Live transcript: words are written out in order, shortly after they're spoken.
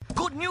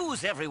Good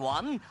news,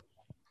 everyone.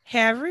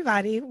 Hey,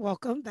 everybody.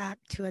 Welcome back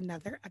to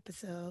another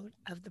episode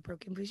of the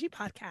Broken Bougie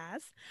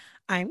podcast.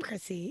 I'm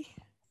Chrissy.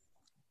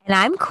 And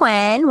I'm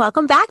Quinn.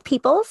 Welcome back,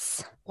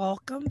 peoples.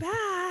 Welcome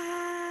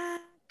back.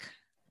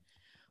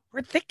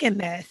 We're thick in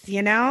this,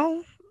 you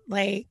know?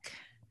 Like,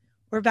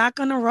 we're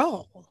back on a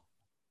roll.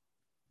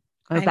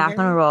 We're back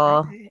on a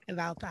roll.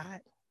 About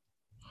that.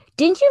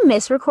 Didn't you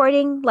miss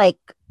recording,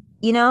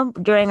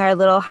 during our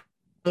little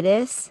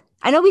hiatus?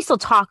 I know we still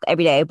talk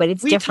every day, but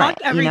it's different.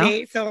 We talk every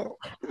day, so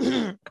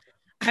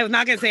I'm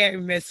not going to say I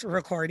miss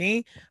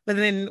recording, but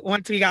then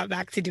once we got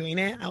back to doing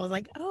it, I was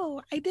like,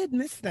 oh, I did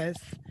miss this.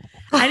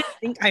 I didn't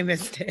think I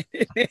missed it.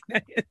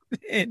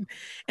 and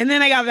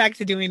then I got back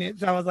to doing it,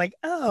 so I was like,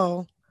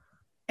 oh,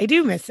 I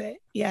do miss it.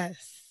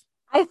 Yes.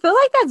 I feel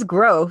like that's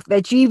growth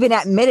that you even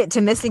admit it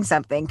to missing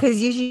something,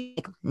 because usually,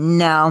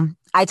 no,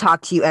 I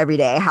talk to you every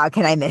day. How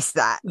can I miss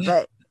that?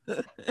 But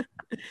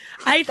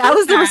that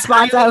was the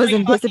response I was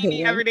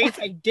anticipating. Every day,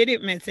 so I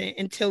didn't miss it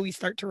until we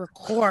start to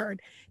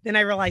record. Then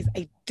I realized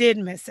I did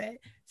miss it.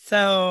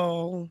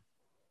 So.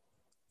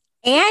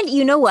 And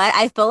you know what?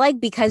 I feel like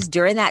because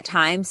during that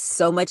time,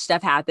 so much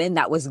stuff happened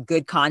that was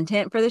good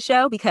content for the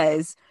show,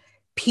 because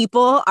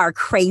people are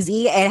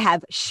crazy and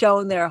have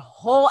shown their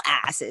whole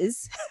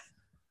asses.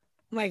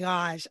 Oh my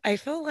gosh. I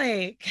feel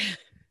like.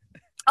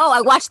 Oh,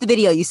 I watched the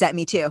video you sent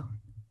me too.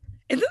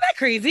 Isn't that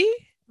crazy?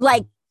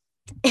 Like,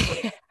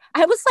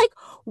 I was like,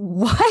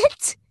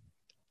 what?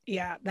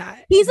 Yeah,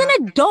 that. He's an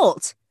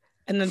adult.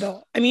 An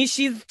adult. I mean,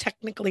 she's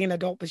technically an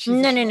adult, but she's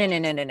no.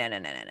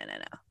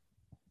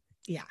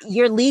 Yeah,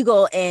 you're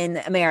legal in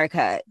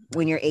America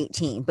when you're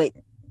 18, but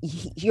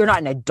you're not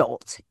an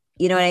adult.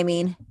 You know what I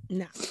mean?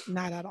 No,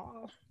 not at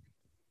all.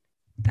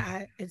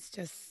 That is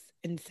just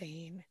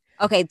insane.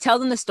 Okay, tell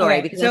them the story.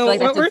 Okay, because so I feel like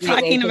what we're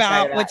talking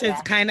about, which is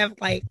kind of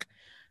like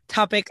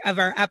topic of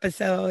our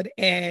episode,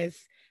 is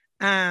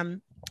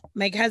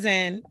my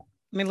cousin,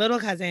 my little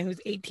cousin, who's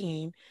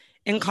 18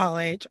 in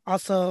college.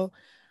 Also,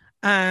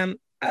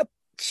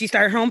 she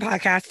started her own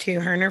podcast too,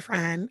 her and her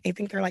friend. I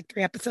think they're like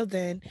 3 episodes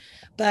in,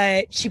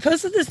 but she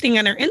posted this thing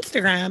on her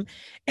Instagram,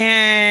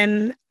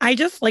 and I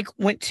just like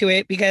went to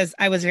it because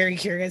I was very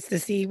curious to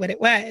see what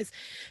it was.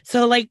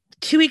 So like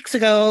 2 weeks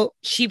ago,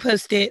 she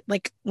posted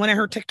like one of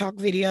her TikTok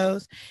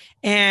videos,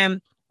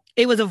 and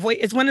it was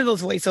it's one of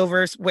those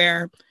voiceovers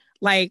where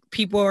like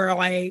people are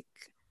like,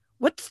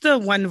 what's the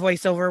one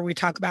voiceover we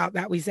talk about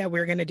that we said we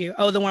were going to do?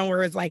 Oh, the one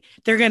where it's like,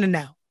 they're going to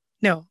know.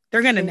 No,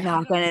 they're going to know.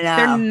 Not going to know.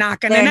 They're not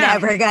going to know. They're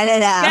never going to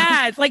know.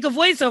 Yeah, it's like a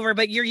voiceover,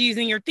 but you're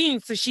using your theme.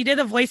 So she did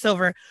a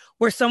voiceover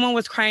where someone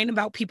was crying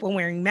about people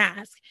wearing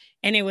masks.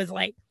 And it was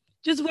like,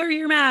 just wear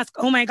your mask.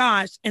 Oh my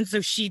gosh. And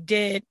so she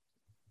did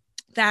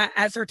that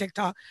as her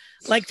TikTok,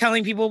 like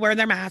telling people wear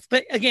their mask.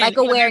 But again, like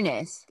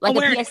awareness, like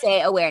a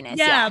PSA awareness.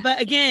 Yeah,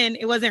 but again,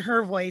 it wasn't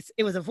her voice.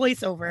 It was a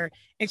voiceover.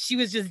 And she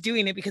was just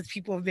doing it because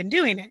people have been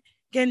doing it.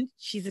 Again,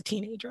 she's a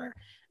teenager.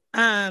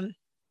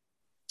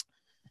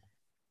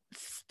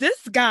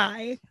 This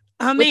guy,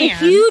 a man with a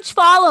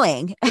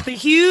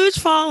huge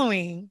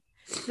following,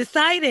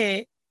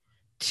 decided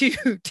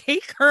to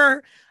take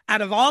her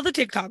out of all the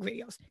TikTok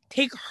videos,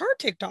 take her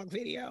TikTok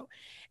video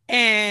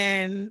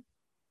and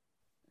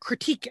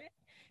critique it.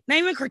 Not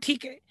even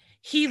critique it.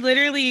 He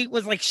literally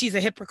was like, she's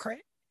a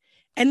hypocrite.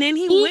 And then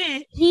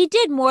he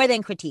did more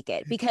than critique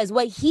it, because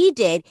what he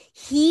did,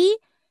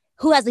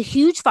 who has a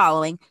huge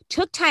following,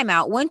 took time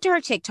out, went to her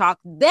TikTok,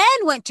 then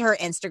went to her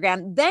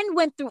Instagram, then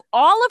went through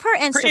all of her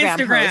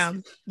Instagram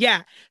posts.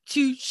 Yeah,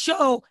 to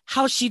show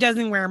how she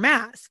doesn't wear a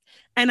mask.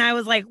 And I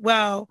was like,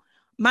 well,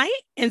 my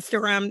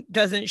Instagram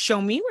doesn't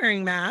show me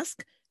wearing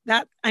mask.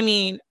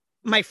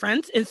 My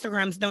friends'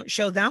 Instagrams don't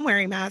show them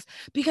wearing masks,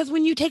 because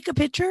when you take a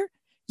picture,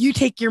 you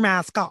take your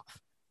mask off.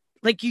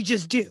 Like you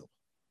just do.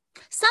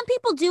 Some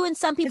people do and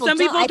some people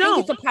don't. I think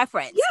it's a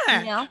preference. Yeah.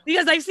 You know?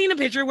 Because I've seen a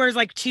picture where it's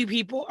like 2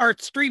 people or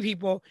 3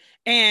 people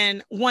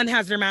and one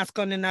has their mask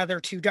on and the other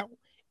 2 don't.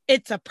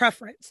 It's a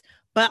preference.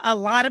 But a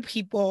lot of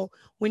people,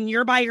 when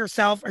you're by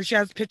yourself or she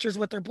has pictures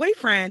with her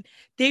boyfriend,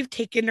 they've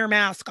taken their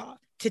mask off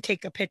to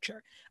take a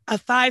picture, a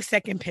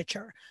 5-second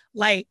picture.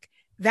 Like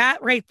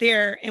that right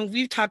there. And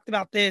we've talked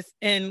about this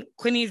and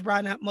Quinny's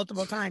brought it up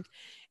multiple times.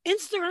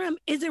 Instagram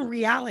isn't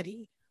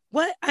reality.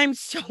 What I'm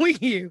showing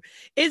you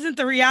isn't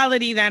the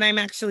reality that I'm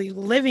actually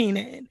living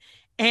in.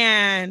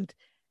 And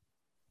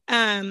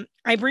I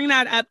bring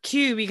that up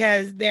too,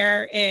 because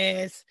there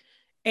is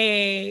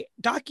a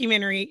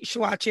documentary you should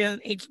watch it on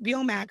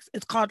HBO Max.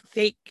 It's called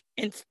Fake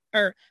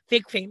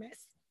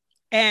Famous.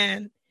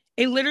 And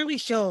it literally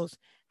shows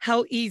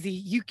how easy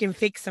you can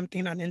fake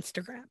something on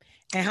Instagram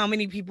and how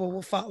many people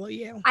will follow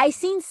you. I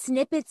seen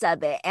snippets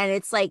of it, and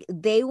it's like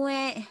they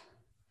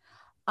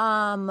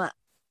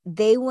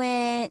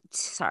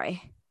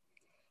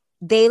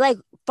like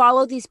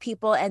followed these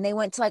people, and they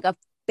went to like a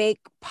fake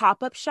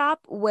pop-up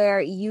shop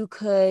where you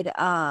could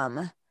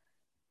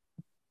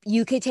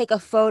take a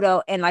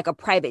photo in like a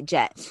private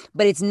jet,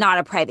 but it's not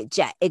a private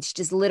jet. It's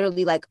just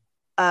literally like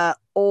a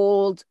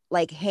old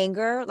like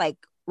hangar, like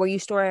where you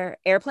store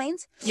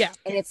airplanes. Yeah.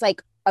 And it's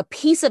like a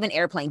piece of an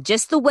airplane,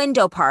 just the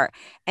window part,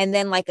 and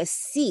then like a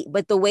seat.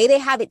 But the way they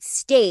have it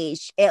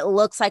staged, it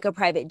looks like a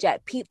private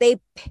jet.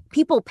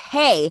 People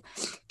pay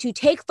to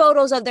take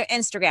photos of their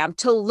Instagram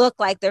to look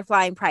like they're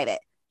flying private.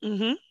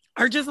 Mm-hmm.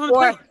 Or just on a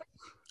Or plane.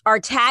 are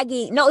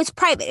tagging. No, it's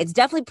private. It's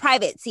definitely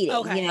private seating.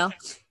 Okay. You know,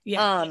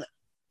 Yeah.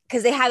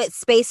 because they have it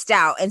spaced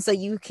out, and so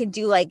you can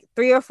do like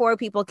 3 or 4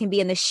 people can be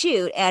in the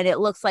shoot, and it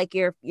looks like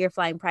you're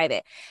flying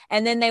private.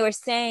 And then they were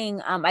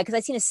saying, because I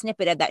seen a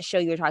snippet of that show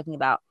you were talking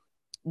about,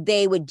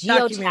 they would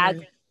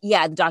geotag.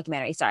 Yeah, the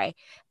documentary. Sorry,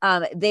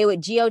 they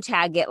would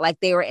geotag it like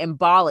they were in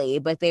Bali,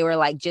 but they were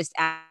like just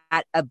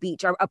at a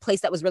beach or a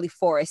place that was really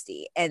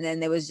foresty, and then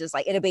there was just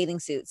like in a bathing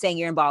suit saying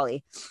you're in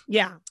Bali.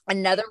 Yeah.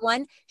 Another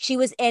one, she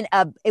was in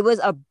it was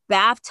a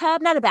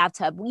bathtub, not a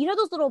bathtub. You know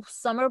those little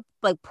summer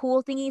like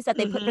pool thingies that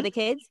they put for the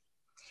kids?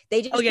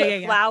 They just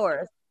put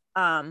flowers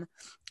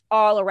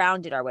all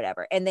around it or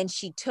whatever. And then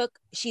she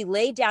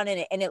laid down in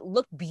it and it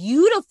looked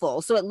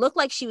beautiful. So it looked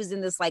like she was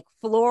in this like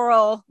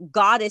floral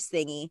goddess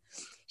thingy.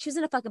 She was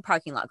in a fucking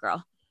parking lot,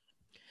 girl.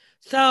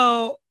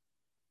 So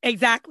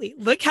exactly.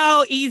 Look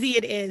how easy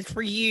it is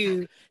for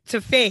you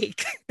to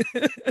fake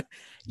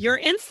your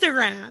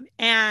Instagram.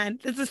 And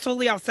this is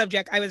totally off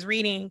subject. I was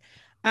reading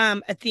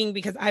a thing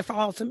because I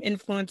follow some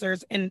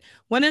influencers, and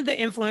one of the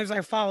influencers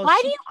I follow. Why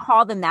do you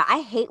call them that? I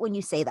hate when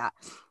you say that.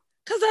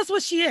 Because that's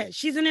what she is.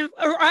 She's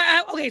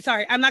okay,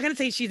 sorry. I'm not going to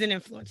say she's an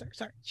influencer.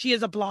 Sorry. She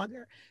is a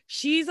blogger.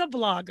 She's a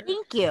blogger.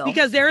 Thank you.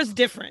 Because there is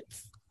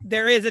difference.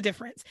 There is a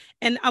difference.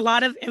 And a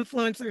lot of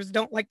influencers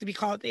don't like to be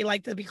called, they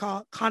like to be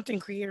called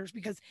content creators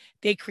because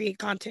they create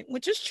content,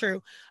 which is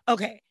true.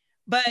 Okay.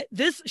 But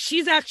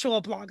she's actual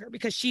a blogger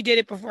because she did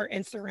it before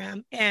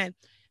Instagram. And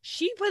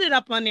she put it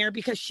up on there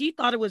because she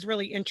thought it was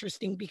really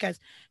interesting because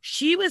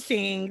she was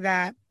saying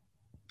that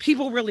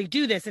people really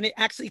do this and it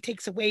actually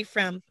takes away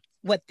from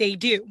what they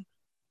do.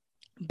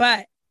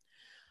 But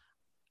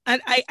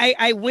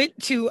I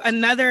went to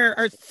another,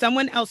 or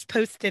someone else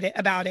posted it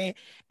about it,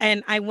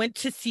 and I went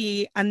to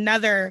see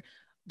another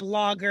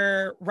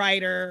blogger,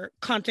 writer,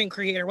 content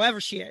creator, whatever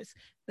she is,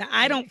 that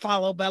I don't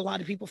follow, but a lot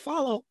of people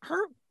follow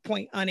her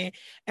point on it.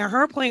 And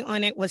her point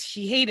on it was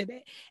she hated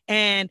it.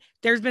 And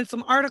there's been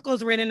some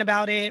articles written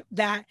about it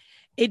that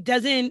it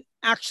doesn't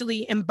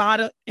actually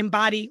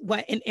embody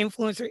what an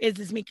influencer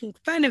is making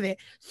fun of it.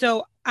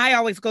 So I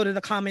always go to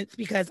the comments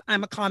because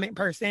I'm a comment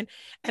person.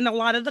 And a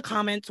lot of the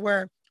comments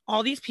were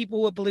all these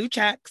people with blue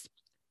checks.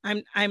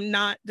 I'm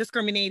not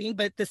discriminating,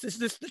 but this is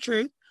just the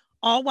truth.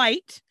 All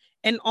white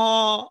and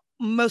all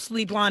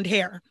mostly blonde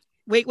hair.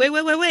 Wait.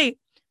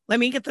 Let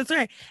me get this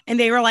right. And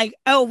they were like,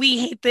 oh, we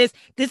hate this.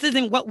 This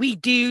isn't what we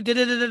do. Da,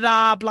 da, da, da,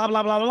 da, blah,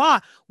 blah, blah, blah.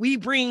 We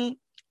bring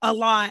a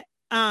lot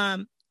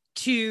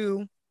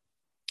to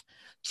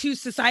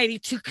society,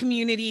 to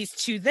communities,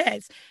 to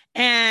this.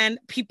 And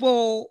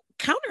people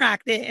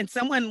counteract it. And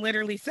someone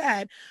literally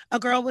said, a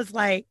girl was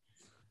like,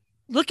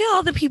 look at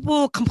all the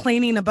people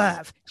complaining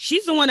above.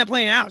 She's the one that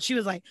pointed out. She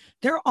was like,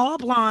 they're all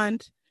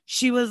blonde.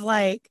 She was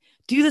like,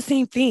 do the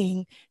same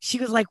thing. She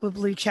was like, with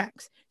blue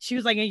checks. She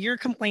was like, and you're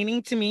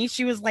complaining to me?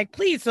 She was like,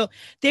 please. So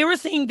they were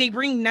saying they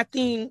bring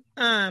nothing.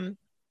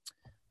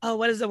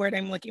 What is the word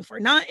I'm looking for?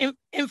 Not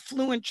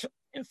influential.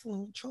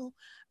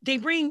 They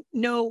bring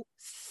no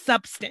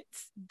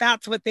substance.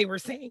 That's what they were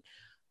saying.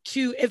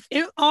 If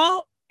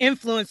all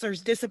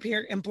influencers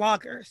disappeared and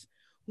bloggers,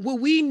 will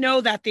we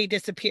know that they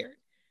disappeared?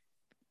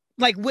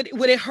 Like, would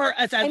it hurt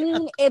us?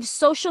 If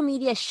social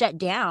media shut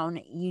down,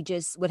 you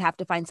just would have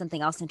to find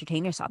something else to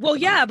entertain yourself. Well,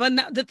 yeah,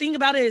 but the thing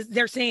about it is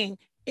they're saying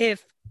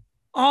if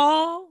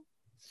all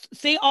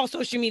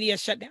social media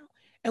shut down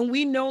and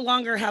we no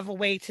longer have a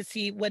way to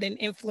see what an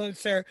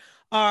influencer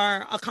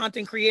or a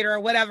content creator or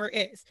whatever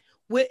is,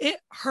 would it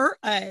hurt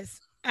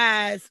us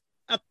as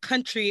a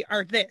country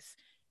or this?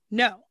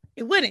 No,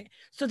 it wouldn't.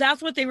 So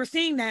that's what they were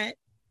saying, that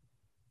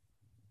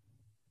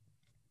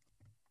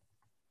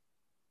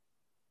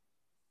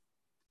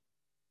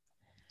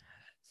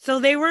so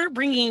they weren't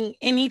bringing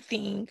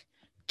anything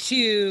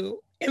to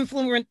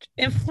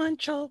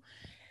influential.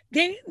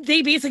 They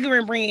basically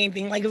weren't bringing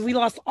anything. Like if we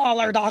lost all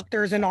our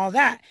doctors and all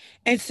that.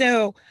 And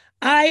so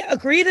I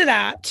agree to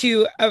that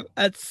to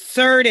a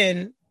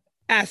certain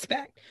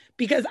aspect,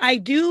 because I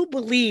do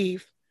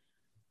believe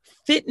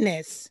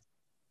fitness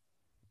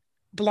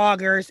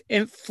bloggers,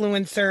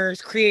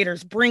 influencers,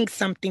 creators bring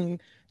something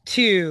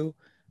to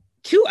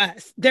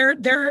us.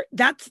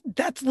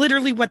 That's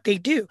literally what they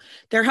do.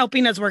 They're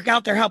helping us work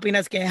out. They're helping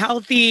us get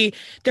healthy.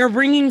 They're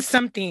bringing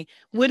something.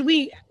 Would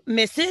we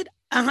miss it?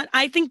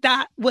 I think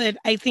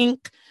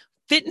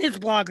fitness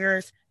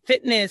bloggers,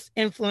 fitness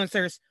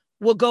influencers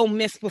will go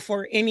miss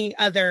before any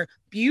other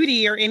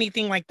beauty or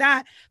anything like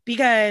that,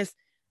 because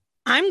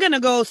I'm going to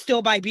go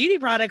still buy beauty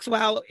products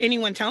without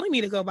anyone telling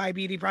me to go buy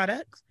beauty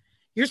products.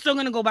 You're still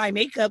going to go buy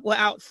makeup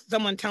without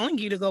someone telling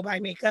you to go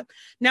buy makeup.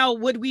 Now,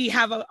 would we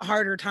have a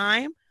harder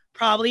time?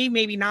 Probably,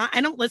 maybe not.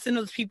 I don't listen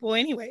to those people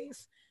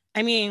anyways.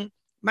 I mean,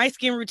 my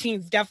skin routine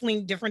is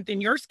definitely different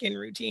than your skin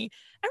routine.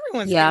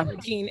 Everyone's skin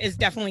routine is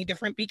definitely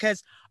different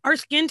because our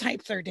skin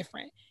types are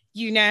different,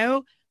 you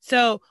know?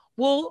 So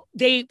well,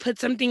 they put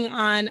something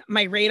on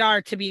my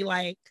radar to be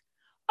like,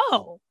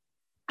 oh,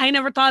 I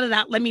never thought of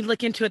that. Let me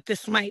look into it.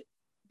 This might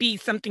be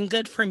something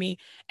good for me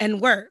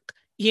and work.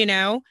 You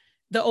know,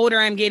 the older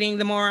I'm getting,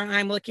 the more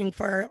I'm looking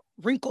for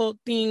wrinkled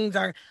things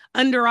or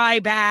under eye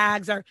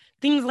bags or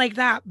things like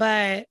that.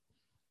 But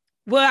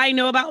what I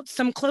know about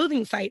some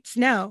clothing sites,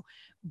 no.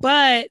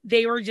 But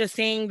they were just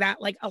saying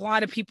that like a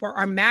lot of people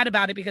are mad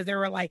about it because they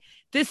were like,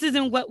 this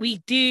isn't what we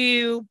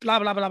do, blah,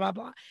 blah, blah, blah,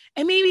 blah.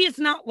 And maybe it's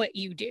not what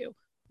you do.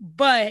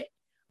 But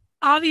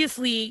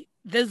obviously,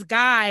 this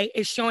guy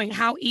is showing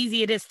how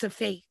easy it is to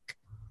fake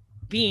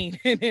being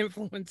an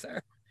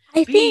influencer.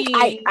 I think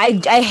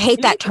I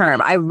hate that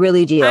term. I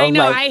really do. I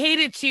know, Like, I hate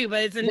it too,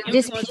 but it's an they're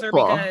just influencer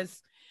people.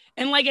 because,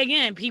 and like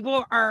again,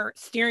 people are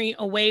steering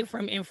away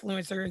from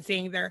influencers and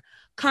saying they're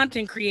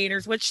content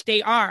creators, which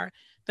they are.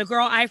 The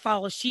girl I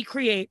follow, she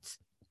creates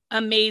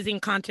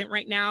amazing content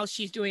right now.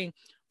 She's doing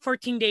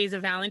 14 days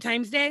of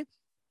Valentine's Day,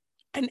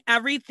 and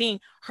everything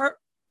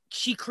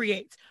she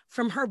creates,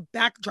 from her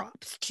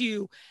backdrops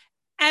to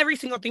every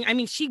single thing. I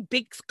mean, she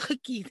bakes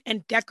cookies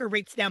and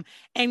decorates them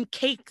and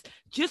cakes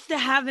just to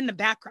have in the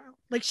background.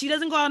 Like, she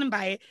doesn't go out and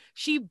buy it.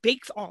 She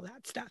bakes all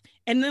that stuff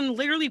and then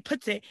literally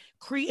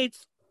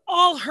creates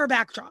all her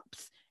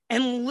backdrops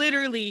and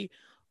literally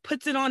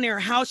puts it on there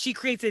how she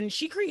creates it. And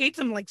she creates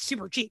them like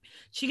super cheap.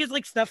 She gets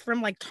like stuff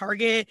from like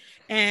Target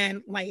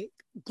and like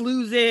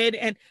glues it.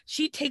 And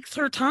she takes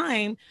her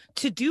time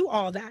to do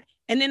all that.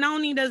 And then not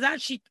only does that,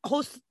 she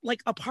hosts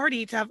like a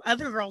party to have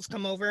other girls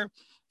come over,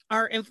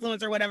 our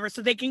influencer or whatever,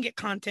 so they can get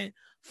content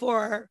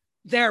for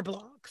their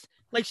blogs.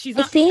 Like, she's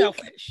not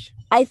selfish.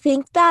 I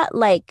think that,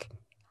 like,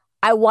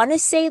 I want to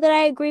say that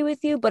I agree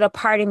with you, but a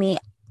part of me,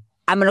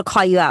 I'm going to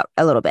call you out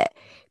a little bit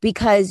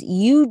because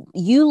you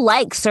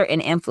like certain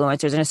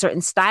influencers and a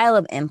certain style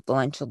of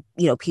influential,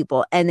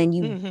 people, and then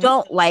you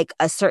don't like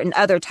a certain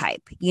other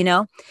type,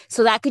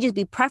 so that could just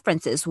be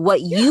preferences. What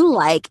you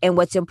like and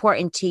what's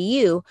important to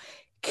you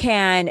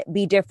can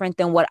be different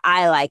than what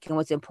I like and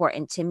what's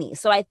important to me.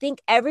 So I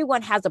think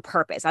everyone has a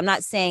purpose. I'm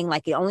not saying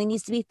like it only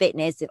needs to be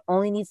fitness. It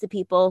only needs to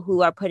people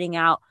who are putting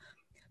out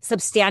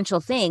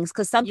substantial things,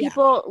 because some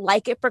people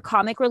like it for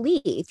comic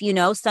relief,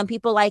 some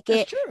people like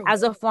it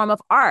as a form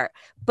of art.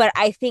 But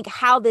I think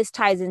how this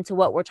ties into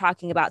what we're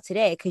talking about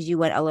today, because you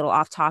went a little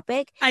off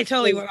topic. I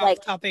totally went off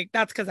topic.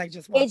 That's because I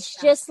just watched it's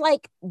that. Just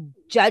like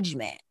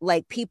judgment,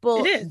 like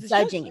people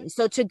judging you.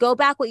 So to go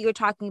back what you were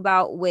talking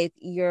about with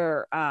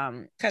your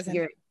cousin,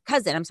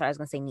 I'm sorry, I was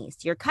gonna say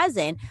niece, your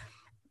cousin,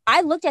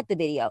 I looked at the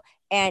video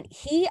and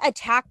he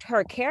attacked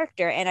her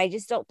character, and I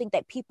just don't think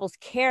that people's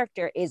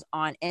character is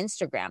on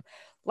Instagram.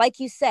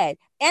 Like you said,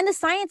 and the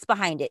science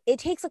behind it. It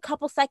takes a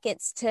couple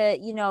seconds to,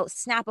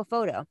 snap a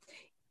photo.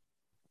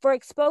 For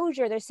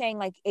exposure, they're saying,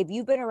 like, if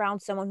you've been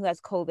around someone who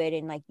has COVID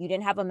and, like, you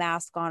didn't have a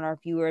mask on, or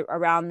if you were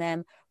around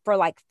them for,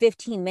 like,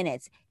 15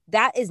 minutes,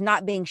 that is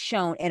not being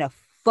shown in a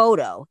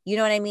photo. You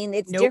know what I mean?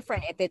 It's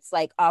different if it's,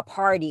 like, a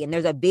party and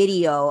there's a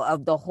video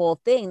of the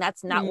whole thing.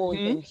 That's not what was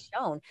being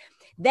shown.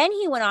 Then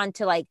he went on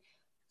to, like,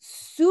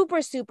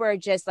 super, super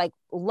just, like,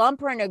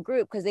 lump her in a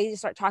group, because they just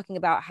start talking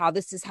about how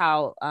this is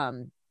how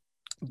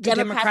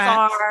Democrats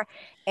are,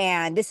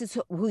 and this is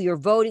who you're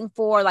voting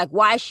for. Like,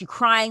 why is she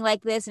crying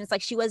like this? And it's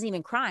like, she wasn't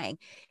even crying.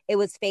 It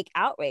was fake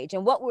outrage.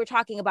 And what we're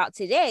talking about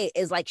today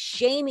is like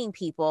shaming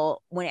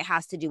people when it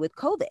has to do with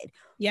COVID.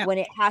 Yeah. When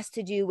it has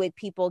to do with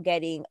people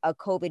getting a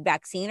COVID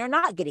vaccine or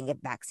not getting a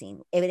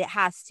vaccine. If it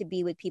has to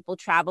be with people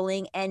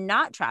traveling and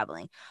not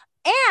traveling.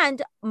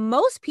 And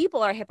most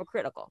people are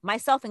hypocritical,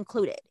 myself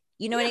included.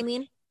 You know what I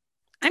mean?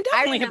 I'm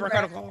definitely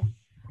hypocritical.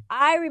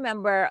 I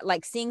remember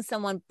like seeing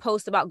someone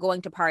post about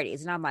going to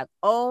parties, and I'm like,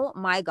 oh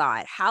my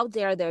God, how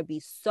dare there be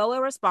so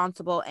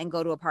irresponsible and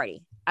go to a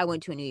party? I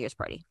went to a New Year's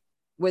party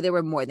where there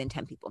were more than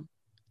 10 people,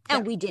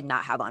 and we did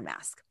not have on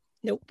mask.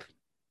 Nope.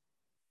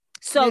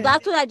 So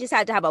that's when I just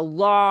had to have a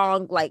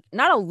long, like,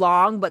 not a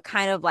long, but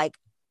kind of like,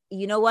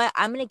 you know what?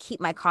 I'm going to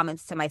keep my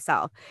comments to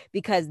myself,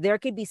 because there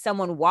could be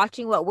someone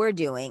watching what we're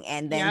doing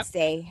and then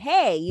say,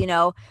 hey,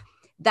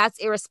 that's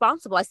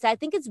irresponsible. I said, I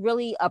think it's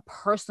really a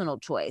personal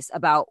choice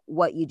about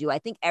what you do. I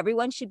think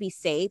everyone should be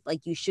safe.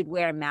 Like, you should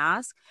wear a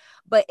mask,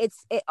 but it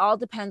all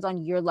depends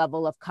on your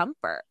level of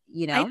comfort.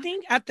 I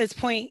think at this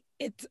point,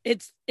 it's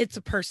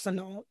a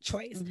personal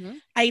choice.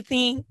 I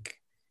think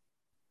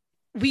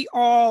we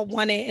all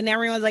want it, and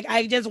everyone's like,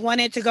 I just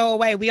want it to go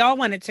away. We all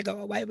want it to go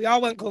away. We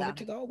all want COVID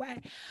to go away.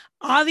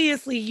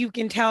 Obviously, you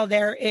can tell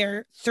there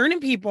are certain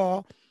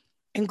people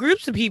and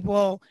groups of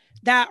people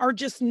that are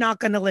just not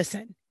going to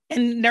listen.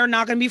 And they're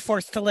not going to be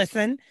forced to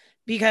listen,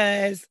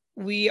 because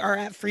we are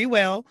at free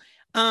will.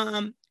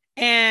 And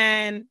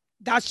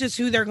that's just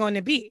who they're going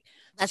to be.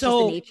 That's just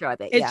the nature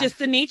of it. It's just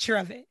the nature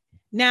of it.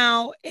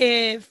 Now,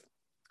 if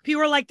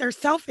people are like, they're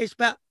selfish,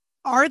 but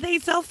are they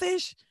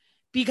selfish?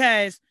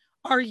 Because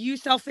are you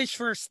selfish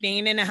for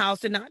staying in a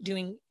house and not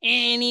doing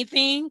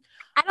anything?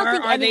 I don't Or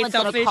think are they anyone's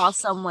going to call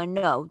selfish? someone,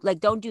 no, like,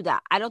 don't do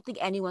that. I don't think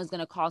anyone's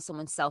going to call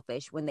someone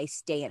selfish when they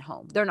stay at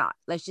home. They're not.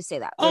 Let's just say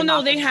that. Oh They're no,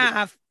 not they going to do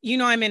have. You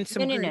know, I'm in No,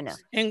 some no, no, no.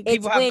 groups and It's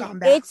people have when gone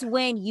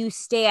back. you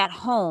stay at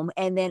home,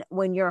 and then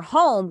when you're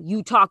home,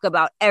 you talk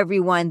about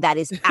everyone that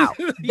is out.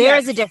 There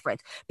is a Yes.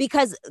 difference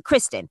because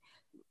Kristen,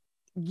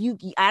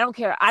 I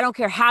don't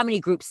care how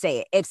many groups say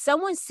it. If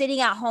someone's sitting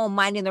at home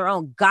minding their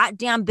own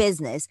goddamn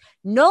business,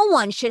 no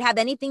one should have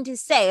anything to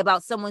say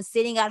about someone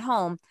sitting at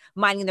home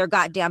minding their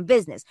goddamn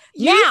business.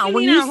 You Now,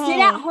 when sitting you at sit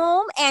at home.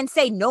 home and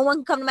say no one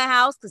can come to my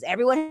house because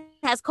everyone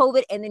has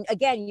COVID, and then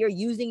again you're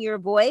using your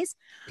voice,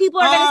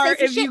 people are going to say Or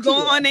some if you shit to go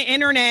you. on the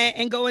internet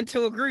and go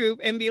into a group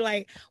and be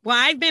like, well,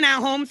 I've been at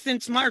home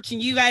since March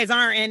and you guys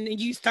aren't, and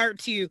you start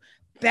to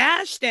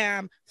bash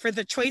them for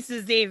the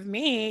choices they've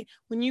made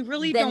when you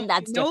really Then don't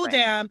that's know different.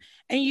 them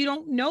and you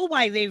don't know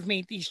why they've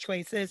made these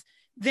choices,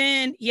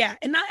 then yeah,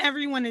 and not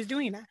everyone is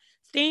doing that.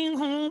 Staying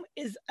home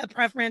is a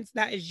preference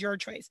that is your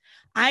choice.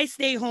 I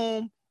stay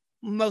home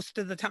most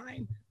of the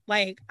time.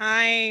 Like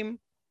I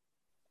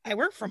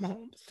work from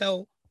home,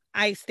 so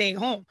I stay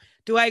home.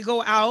 Do I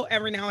go out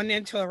every now and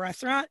then to a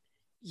restaurant?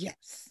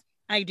 Yes,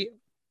 I do.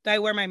 Do I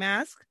wear my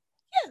mask?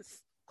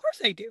 Yes, of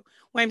course I do.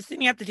 When I'm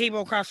sitting at the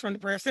table across from the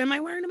person, am I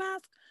wearing a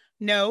mask?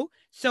 No.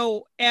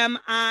 So am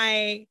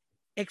I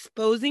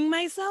exposing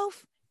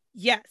myself?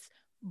 Yes.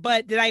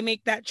 But did I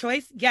make that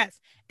choice? Yes.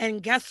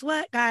 And guess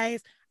what,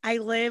 guys? I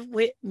live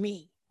with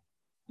me,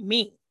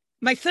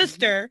 my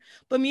sister,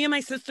 but me and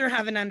my sister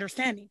have an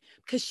understanding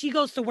because she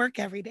goes to work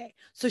every day.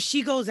 So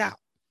she goes out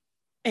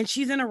and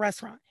she's in a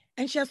restaurant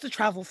and she has to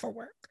travel for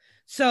work.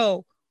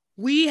 So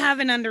we have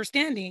an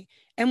understanding.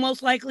 And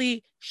most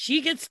likely she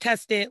gets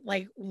tested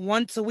like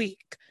once a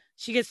week.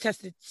 She gets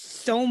tested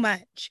so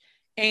much.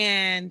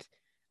 And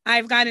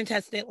I've gotten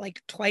tested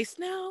like twice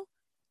now.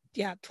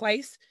 Yeah,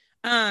 twice.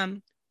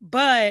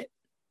 But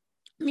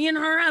me and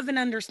her have an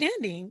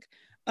understanding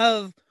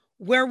of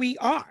where we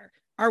are.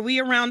 Are we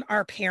around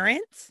our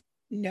parents?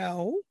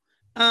 No.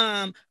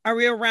 Are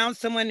we around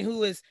someone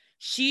who is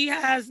she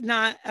has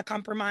not a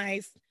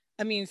compromised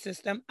immune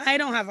system. I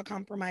don't have a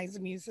compromised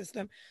immune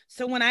system.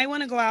 So when I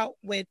want to go out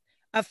with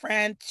a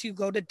friend to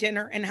go to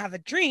dinner and have a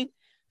drink,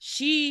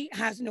 she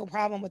has no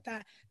problem with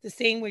that. The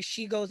same way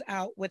she goes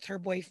out with her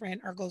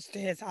boyfriend or goes to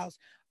his house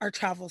or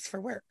travels for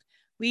work.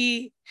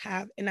 We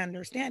have an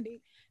understanding.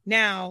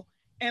 Now,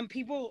 and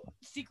people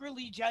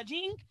secretly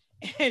judging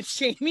and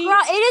shaming, Girl,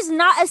 it is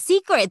not a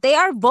secret. They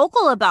are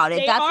vocal about it.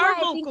 they That's are why I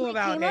think vocal we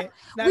about came up. it.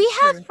 We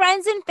That's have true.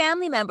 friends and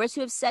family members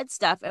who have said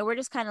stuff, and we're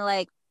just kind of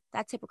like,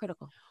 that's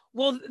hypocritical.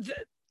 Well,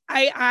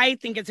 I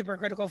think it's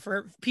hypocritical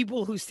for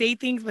people who say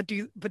things but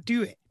do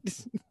it.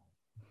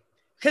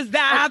 Because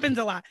that happens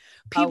a lot.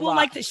 People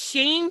like to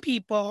shame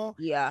people,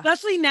 Yeah.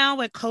 especially now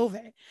with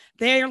COVID.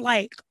 They're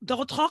like,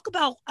 they'll talk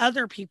about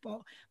other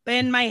people, but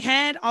in my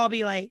head, I'll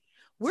be like,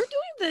 we're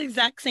doing the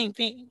exact same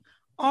thing.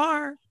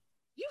 Or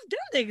you've done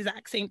the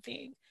exact same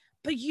thing,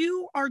 but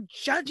you are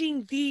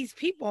judging these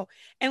people.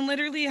 And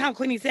literally, how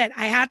Queenie said,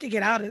 I had to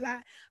get out of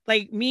that.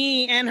 Like,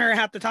 me and her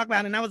have to talk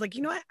about it. And I was like,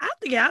 you know what? I have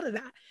to get out of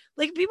that.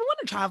 Like, people want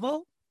to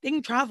travel, they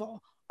can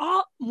travel.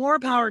 All more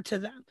power to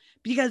them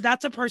because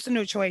that's a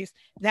personal choice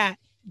that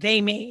they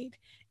made.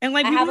 And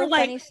like I we have were a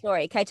like, funny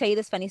story. Can I tell you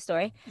this funny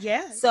story?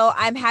 yes. So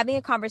I'm having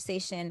a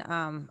conversation.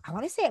 I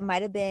want to say it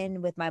might have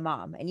been with my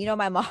mom. And you know,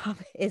 my mom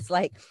is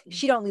like,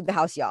 she don't leave the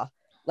house, y'all.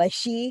 Like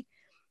she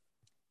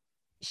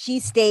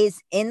stays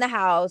in the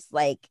house.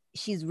 Like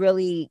she's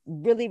really,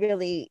 really,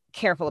 really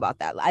careful about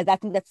that. I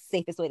think that's the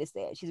safest way to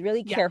say it. She's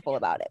really careful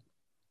about it.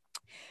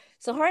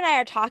 So her and I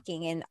are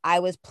talking, and I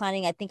was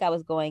planning, I think I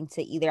was going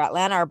to either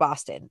Atlanta or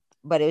Boston,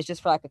 but it was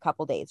just for like a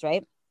couple days,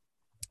 right?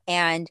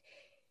 And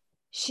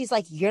she's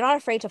like, you're not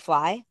afraid to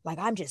fly? Like,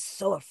 I'm just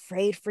so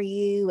afraid for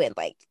you. And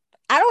like,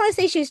 I don't want to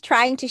say she was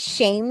trying to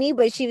shame me,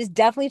 but she was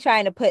definitely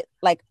trying to put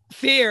like a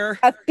fear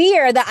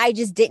that I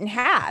just didn't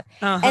have.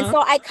 And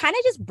so I kind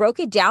of just broke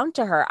it down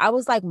to her. I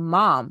was like,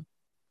 Mom,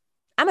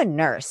 I'm a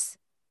nurse.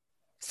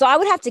 So I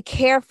would have to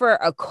care for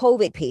a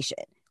COVID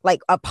patient,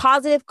 like a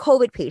positive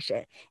COVID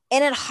patient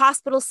in a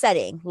hospital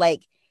setting.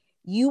 Like,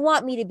 you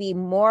want me to be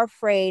more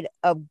afraid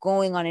of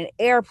going on an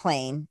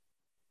airplane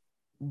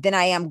than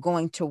I am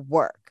going to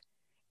work.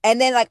 And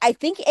then like, I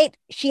think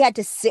she had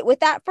to sit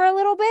with that for a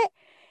little bit.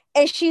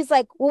 And she's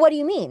like, well, what do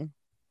you mean?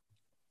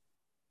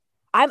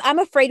 I'm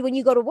afraid when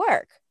you go to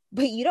work,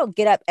 but you don't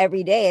get up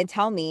every day and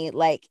tell me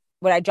like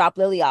when I drop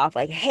Lily off,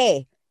 like,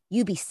 hey,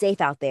 you be safe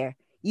out there.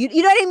 You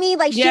know what I mean?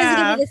 Like she doesn't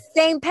give me the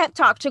same pep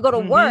talk to go to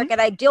work and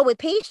I deal with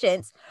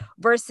patients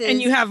versus.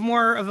 And you have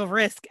more of a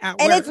risk at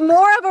work. And it's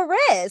more of a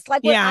risk.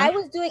 Like what I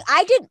was doing,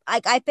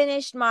 I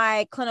finished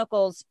my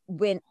clinicals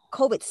when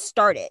COVID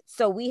started.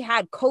 So we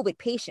had COVID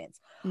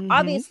patients.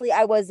 Obviously,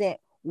 I wasn't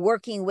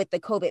working with the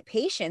COVID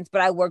patients,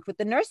 but I worked with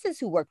the nurses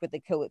who worked with the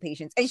COVID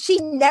patients. And she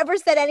never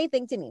said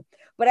anything to me.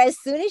 But as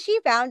soon as she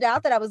found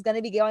out that I was going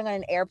to be going on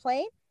an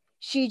airplane,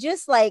 she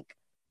just like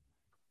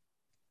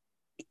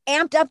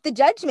amped up the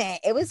judgment.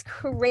 It was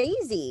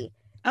crazy.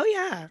 Oh,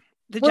 yeah.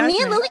 When me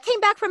and Lily came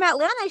back from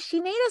Atlanta, she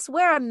made us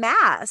wear a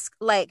mask.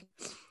 Like,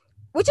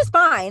 which is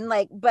fine.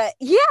 Like, but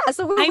yeah,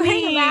 so we're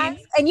wearing a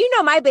mask. And you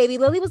know, my baby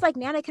Lily was like,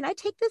 Nana, can I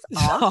take this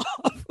off?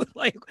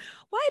 Like,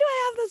 why do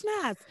I have this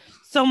mask?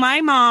 So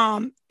my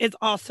mom is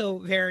also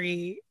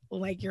very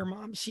like your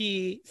mom.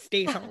 She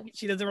stays home.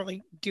 She doesn't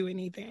really do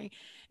anything.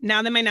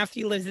 Now that my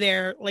nephew lives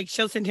there, like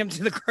she'll send him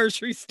to the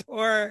grocery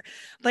store.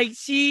 Like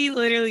she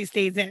literally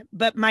stays in.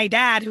 But my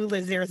dad, who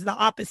lives there, is the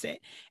opposite.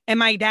 And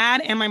my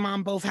dad and my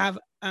mom both have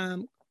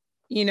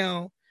you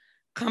know,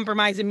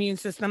 compromised immune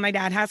system. My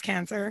dad has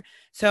cancer.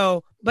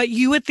 So, but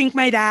you would think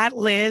my dad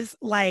lives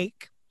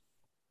like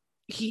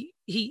he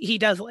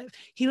does live.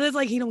 He lives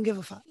like he don't give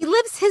a fuck. He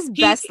lives his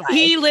best life.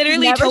 He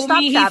literally told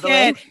me, he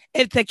said,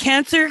 if the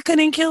cancer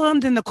couldn't kill him,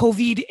 then the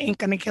COVID ain't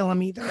gonna kill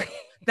him either.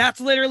 That's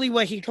literally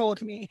what he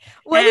told me.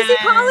 What does he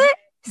call it?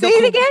 Say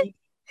it again.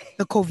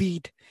 The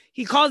COVID.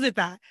 He calls it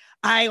that.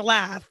 I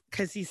laugh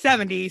because he's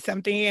 70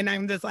 something, and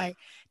I'm just like,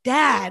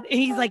 Dad, and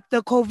he's like,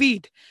 the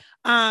COVID.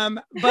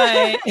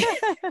 But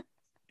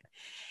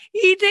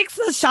he takes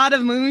a shot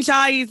of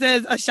moonshot. He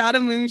says a shot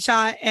of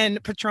moonshot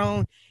and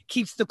Patron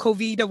keeps the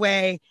COVID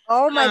away.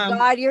 Oh my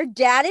God, your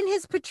dad and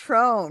his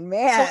Patron,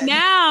 man. So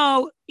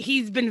now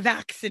he's been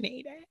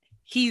vaccinated.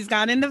 He's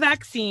gotten the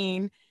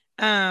vaccine.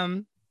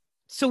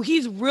 So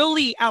he's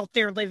really out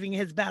there living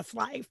his best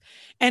life.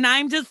 And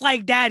I'm just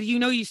like, Dad, you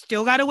know, you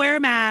still got to wear a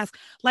mask.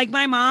 Like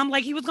my mom,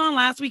 like he was gone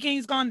last weekend,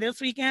 he's gone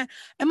this weekend.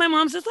 And my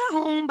mom's just at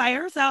home by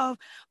herself.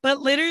 But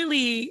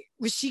literally,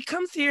 when she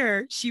comes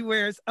here, she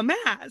wears a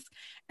mask.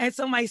 And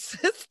so my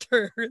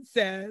sister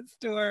says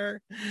to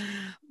her,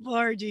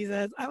 Lord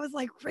Jesus, I was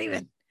like,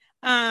 Raven,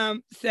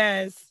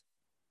 says,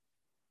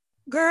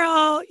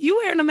 girl, you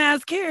wearing a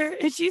mask here.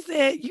 And she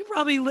said, you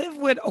probably live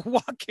with a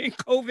walking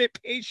COVID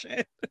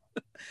patient.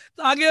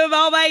 Talking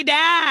about my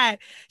dad.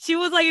 She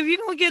was like, if you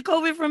don't get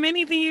COVID from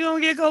anything, you're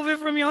going to get COVID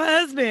from your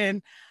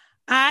husband.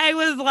 I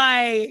was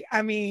like,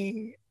 I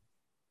mean,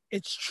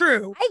 it's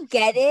true. I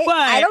get it. But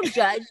I don't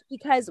judge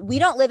because we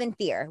don't live in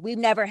fear. We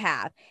never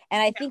have.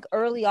 And I think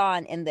early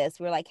on in this,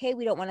 we're like, hey,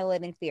 we don't want to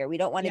live in fear. We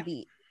don't want to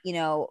be, you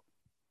know,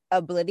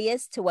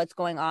 oblivious to what's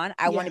going on.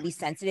 I want to be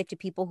sensitive to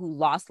people who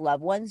lost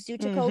loved ones due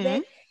to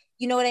COVID.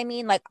 You know what I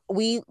mean? Like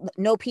we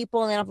know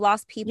people and have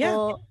lost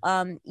people,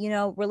 you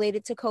know,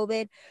 related to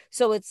COVID.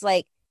 So it's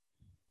like,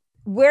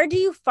 where do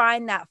you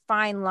find that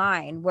fine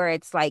line where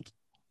it's like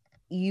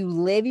you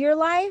live your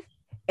life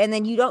and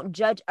then you don't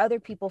judge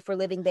other people for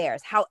living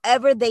theirs,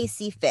 however they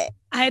see fit?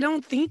 I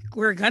don't think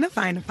we're going to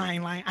find a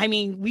fine line. I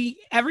mean,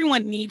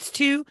 everyone needs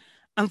to.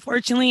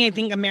 Unfortunately, I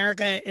think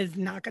America is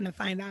not going to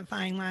find that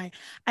fine line.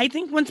 I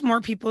think once more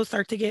people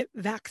start to get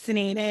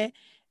vaccinated,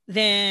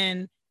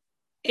 then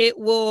it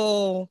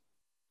will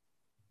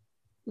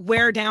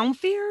wear down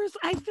fears,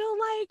 I feel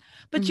like.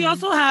 But you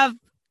also have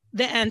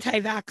the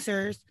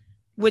anti-vaxxers,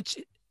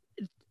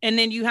 and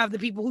then you have the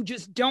people who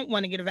just don't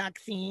want to get a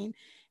vaccine.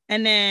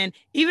 And then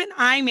even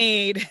I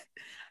made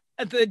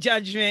the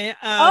judgment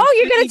of,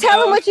 you're going to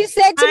tell them what you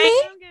said to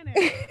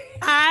me?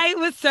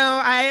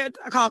 I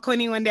called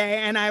Quinny one day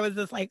and I was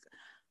just like,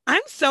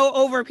 I'm so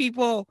over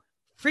people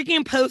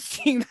freaking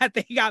posting that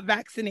they got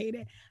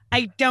vaccinated.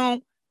 I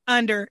don't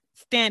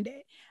understand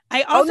it.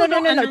 I also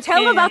no.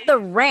 Tell them about the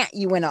rant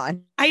you went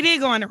on. I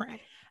did go on a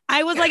rant.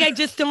 I was like, I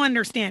just don't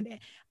understand it.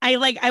 I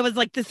was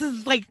like, this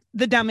is like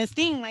the dumbest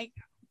thing. Like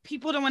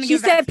people don't want to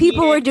get vaccinated. She said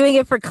people were doing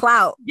it for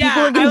clout. Yeah,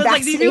 I was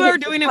like, these people are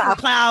doing it for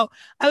clout.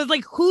 I was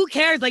like, who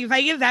cares? Like if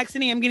I get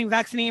vaccinated, I'm getting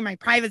vaccinated in my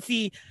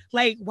privacy.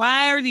 Like,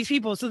 why are these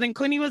people? So then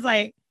Quinny was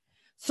like,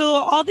 so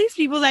all these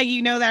people that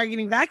you know that are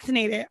getting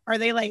vaccinated, are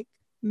they like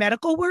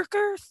medical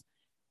workers?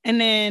 And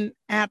then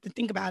I have to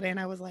think about it. And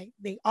I was like,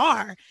 they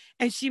are.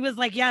 And she was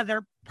like, yeah,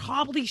 they're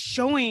probably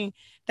showing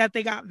that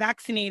they got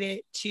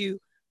vaccinated to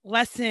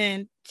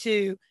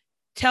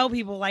tell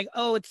people like,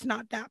 oh, it's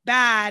not that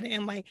bad.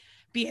 And like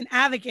be an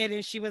advocate.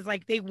 And she was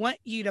like, they want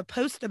you to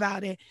post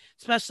about it,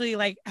 especially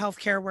like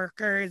healthcare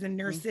workers and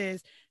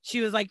nurses.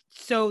 She was like,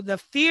 so the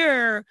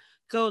fear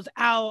goes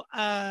out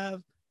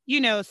of,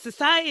 you know,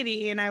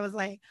 society. And I was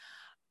like,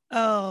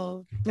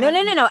 oh.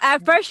 No.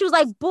 At first she was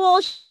like,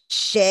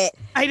 bullshit.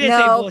 I did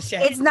say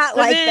bullshit. It's not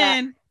like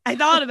that. I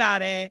thought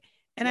about it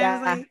and I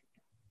was like,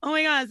 oh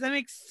my gosh, that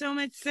makes so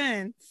much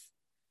sense.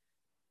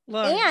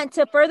 Look. And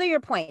to further your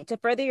point,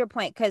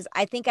 because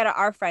I think out of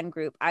our friend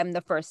group, I'm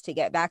the first to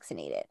get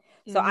vaccinated.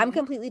 So I'm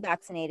completely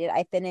vaccinated.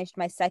 I finished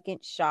my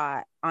second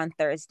shot on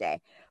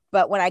Thursday.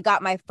 But when I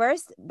got my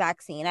first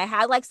vaccine, I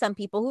had like some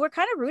people who were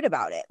kind of rude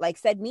about it, like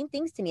said mean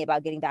things to me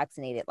about getting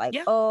vaccinated. Like,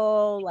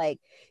 oh,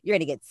 like you're going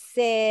to get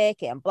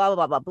sick and blah,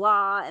 blah, blah, blah,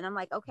 blah. And I'm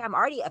like, okay, I'm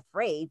already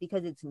afraid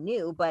because it's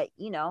new, but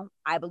you know,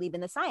 I believe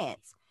in the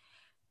science.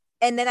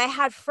 And then I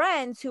had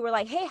friends who were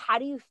like, hey, how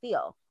do you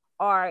feel?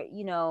 Or,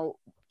 you know,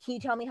 can you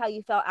tell me how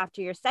you felt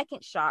after your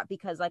second shot?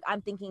 Because like,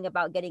 I'm thinking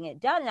about getting it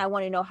done and I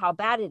want to know how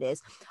bad it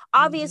is.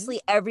 Obviously,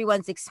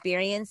 everyone's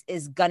experience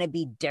is going to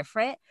be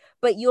different,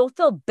 but you'll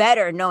feel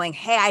better knowing,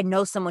 hey, I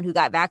know someone who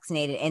got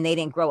vaccinated and they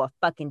didn't grow a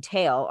fucking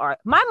tail. Or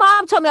my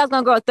mom told me I was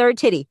going to grow a third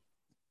titty.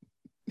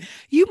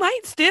 You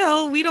might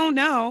still, we don't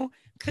know.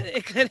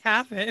 It could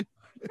happen.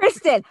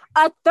 Kristen,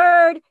 a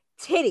third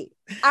titty.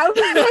 I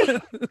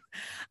was like,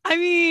 I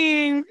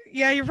mean,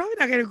 yeah, you're probably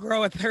not gonna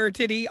grow a third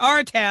titty or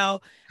a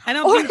tail. I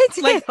don't or think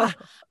a like tail.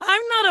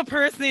 I'm not a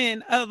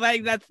person of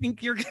like that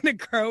think you're gonna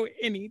grow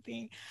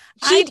anything.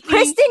 I She think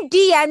Kristen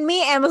DM'd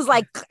me and was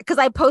like, because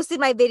I posted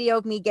my video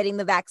of me getting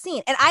the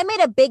vaccine, and I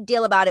made a big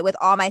deal about it with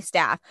all my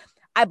staff.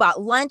 I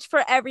bought lunch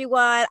for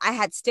everyone. I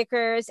had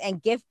stickers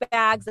and gift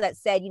bags that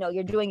said,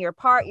 you're doing your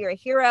part, you're a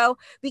hero.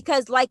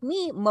 Because like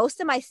me, most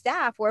of my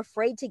staff were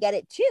afraid to get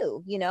it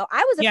too.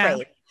 I was yeah,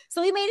 afraid.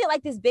 So we made it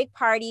like this big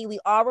party. We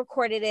all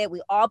recorded it.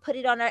 We all put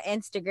it on our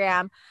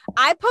Instagram.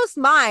 I post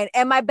mine,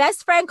 and my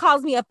best friend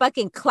calls me a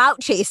fucking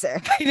clout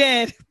chaser. I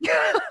did.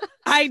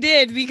 I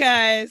did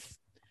because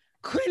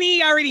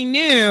Quinny already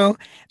knew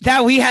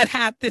that we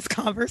had this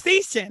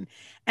conversation.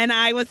 And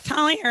I was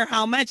telling her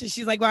how much. And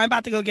she's like, well, I'm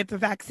about to go get the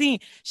vaccine.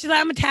 She's like,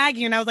 I'm going to tag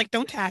you. And I was like,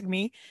 don't tag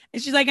me.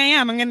 And she's like, I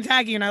am. I'm going to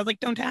tag you. And I was like,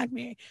 don't tag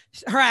me.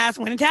 Her ass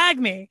went and tagged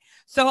me.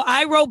 So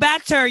I wrote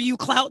back to her, you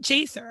clout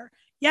chaser.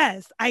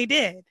 Yes, I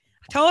did.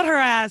 I told her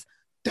ass,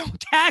 don't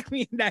tag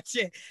me in that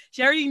shit.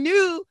 She already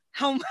knew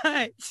how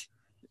much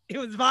it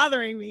was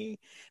bothering me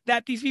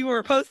that these people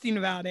were posting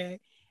about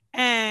it.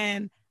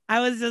 And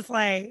I was just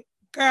like,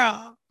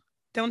 girl,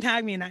 don't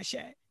tag me in that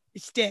shit.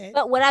 It's dead.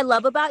 But what I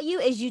love about you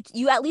is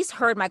you at least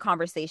heard my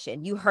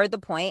conversation. You heard the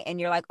point, and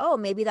you're like, oh,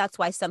 maybe that's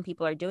why some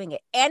people are doing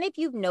it. And if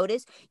you've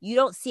noticed, you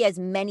don't see as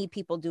many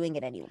people doing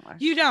it anymore.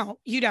 You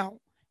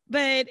don't.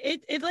 But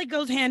it like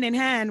goes hand in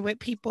hand with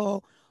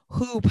people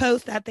who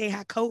post that they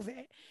had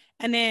COVID.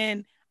 And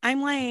then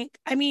I'm like,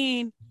 I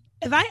mean,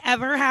 if I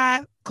ever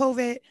had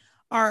COVID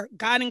or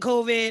gotten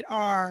COVID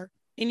or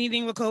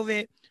anything with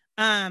COVID,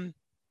 I'm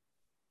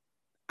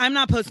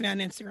not posting it on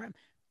Instagram.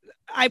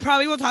 I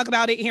probably will talk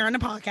about it here on the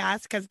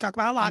podcast because I talk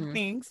about a lot of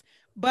things,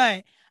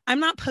 but I'm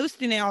not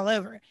posting it all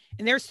over.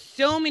 And there's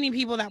so many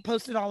people that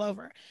post it all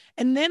over.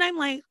 And then I'm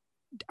like,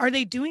 are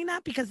they doing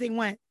that because they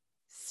want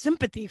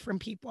sympathy from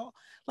people?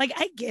 Like,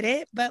 I get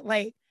it, but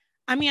like,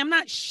 I mean, I'm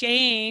not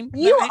shamed.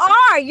 You're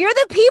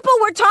the people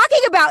we're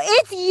talking about.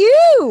 It's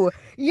you.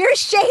 You're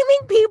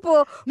shaming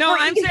people. No,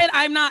 I'm saying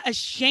I'm not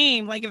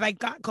ashamed. Like, if I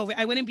got COVID,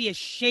 I wouldn't be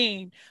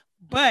ashamed.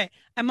 But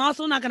I'm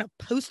also not going to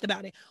post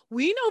about it.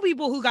 We know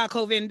people who got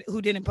COVID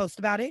who didn't post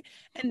about it.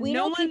 And we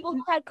know people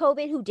who had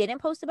COVID who didn't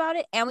post about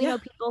it. And we know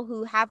people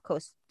who have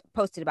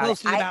posted about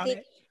it. I think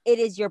it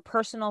is your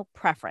personal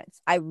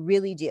preference. I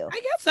really do.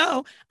 I guess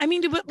so. I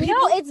mean, people,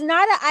 it's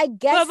not I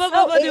guess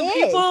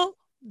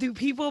do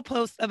people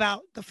post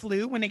about the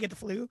flu when they get the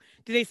flu?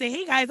 Do they say,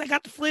 hey guys, I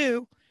got the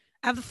flu.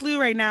 I have the flu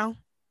right now.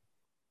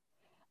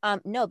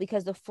 No,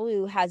 because the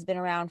flu has been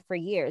around for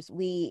years.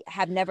 We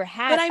have never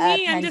had. But I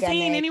mean, I'm just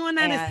saying, anyone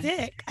that is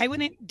sick, I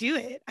wouldn't do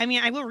it. I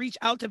mean, I will reach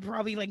out to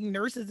probably like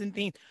nurses and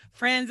things,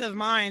 friends of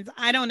mine.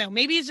 I don't know.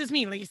 Maybe it's just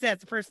me. Like you said,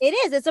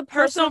 it's a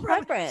personal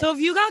preference. So if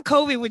you got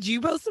COVID, would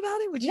you post about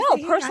it? Would you? No,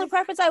 personal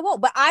preference. I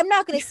won't. But I'm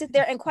not going to sit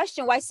there and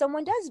question why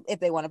someone does if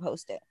they want to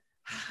post it.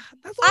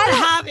 That's what I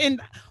have. And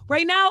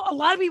right now, a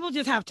lot of people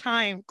just have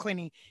time,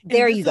 Quinny.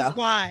 There you go.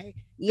 Why?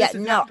 Yeah,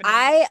 no,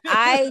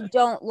 I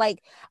don't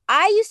like,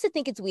 I used to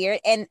think it's weird,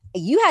 and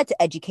you had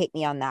to educate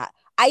me on that.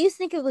 I used to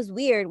think it was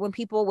weird when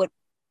people would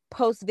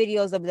post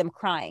videos of them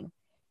crying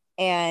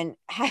and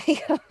having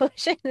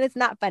emotion. It's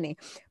not funny,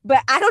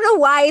 but I don't know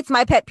why it's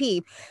my pet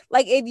peeve.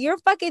 Like, if you're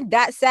fucking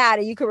that sad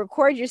and you can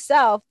record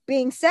yourself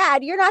being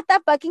sad, you're not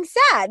that fucking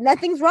sad.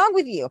 Nothing's wrong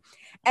with you.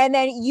 And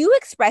then you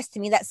expressed to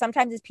me that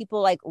sometimes it's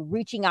people like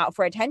reaching out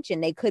for attention.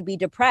 They could be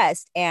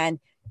depressed and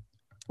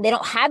they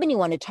don't have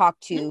anyone to talk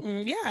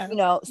to.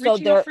 So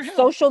their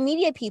social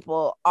media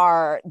people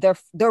are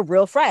they're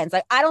real friends.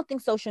 Like, I don't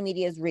think social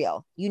media is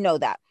real. You know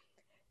that.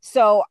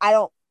 So I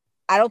don't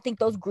think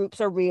those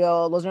groups are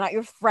real. Those are not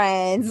your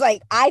friends.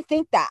 Like, I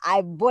think that.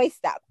 I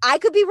voiced that. I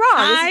could be wrong.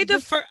 I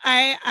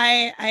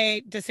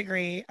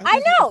disagree.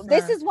 I know.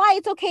 This is why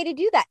it's okay to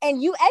do that.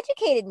 And you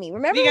educated me.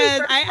 Remember?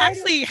 Because I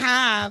actually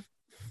have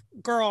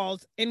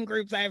girls in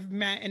groups I've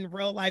met in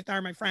real life that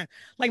are my friends.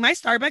 Like my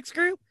Starbucks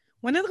group.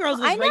 One of the girls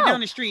was right down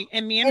the street,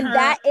 and me and her.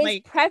 That is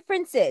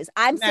preferences.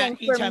 I'm saying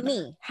for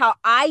me, how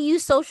I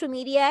use social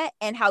media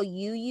and how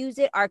you use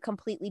it are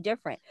completely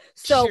different.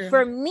 So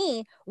for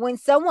me, when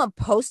someone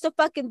posts a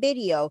fucking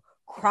video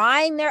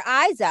crying their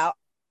eyes out,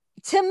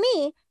 to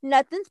me,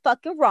 nothing's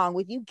fucking wrong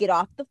with you. Get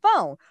off the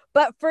phone.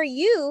 But for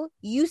you,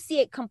 you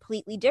see it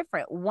completely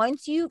different.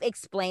 Once you've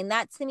explained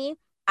that to me,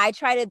 I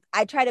try to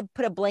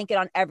put a blanket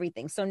on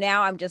everything. So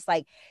now I'm just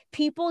like,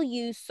 people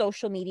use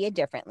social media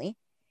differently.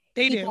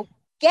 They do.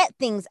 Get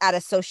things out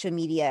of social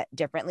media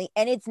differently,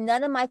 and it's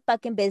none of my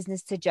fucking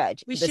business to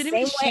judge. We shouldn't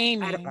be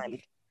shaming.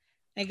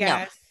 I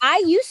guess. No,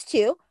 I used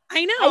to.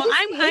 I know.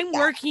 I'm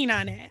working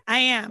on it. I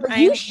am.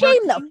 You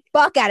shame the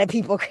fuck out of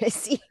people,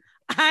 Chrissy.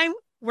 I'm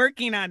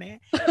working on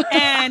it,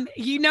 and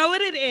you know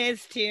what it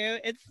is too.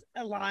 It's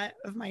a lot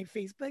of my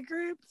Facebook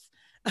groups.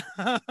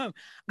 I'm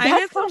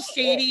in some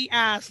shady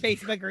ass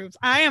Facebook groups.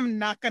 I am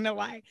not gonna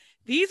lie.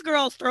 These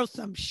girls throw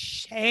some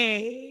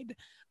shade,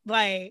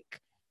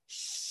 like.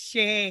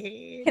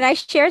 Shade. Can I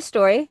share a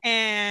story?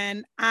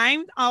 And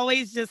I'm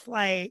always just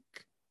like,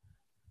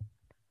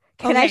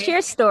 Can I Okay. share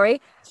a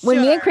story? When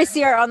me and Sure.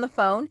 Chrissy are on the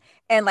phone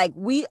and like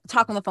we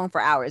talk on the phone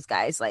for hours,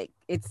 guys, like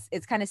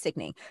it's kind of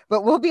sickening,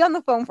 but we'll be on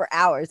the phone for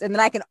hours. And then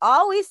I can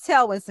always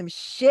tell when some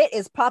shit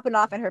is popping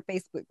off in her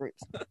Facebook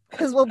groups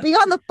because we'll be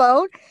on the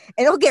phone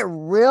and it'll get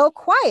real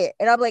quiet.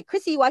 And I'm like,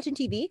 Chrissy, you watching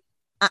TV?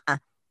 Uh-uh.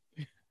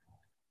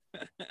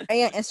 Are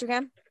you on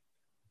Instagram?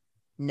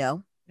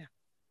 No.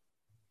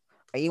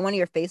 Are you in one of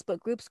your Facebook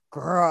groups?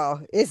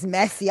 Girl, it's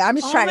messy. I'm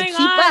just trying to keep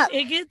up.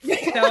 It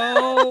gets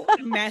so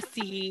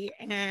messy.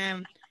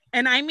 And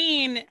I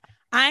mean,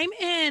 I'm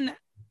in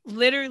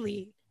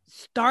literally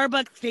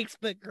Starbucks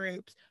Facebook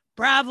groups,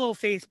 Bravo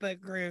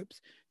Facebook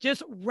groups,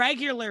 just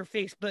regular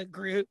Facebook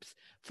groups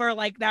for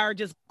like that are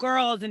just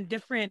girls and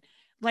different,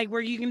 like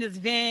where you can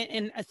just vent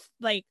and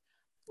like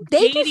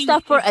they do dating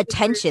stuff for Facebook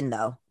attention groups.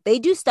 though. They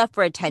do stuff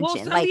for Well,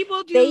 attention. some Like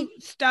people do they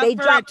stuff they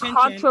for drop attention.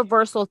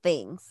 controversial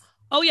things.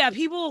 Oh yeah,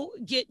 people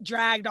get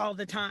dragged all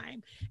the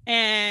time,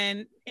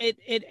 and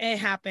it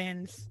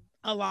happens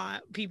a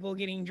lot. People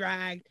getting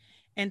dragged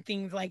and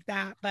things like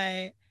that.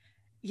 But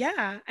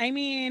yeah, I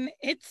mean,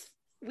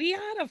 we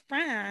had a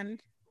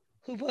friend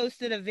who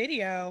posted a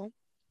video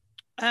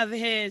of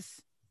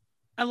his,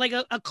 like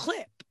a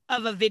clip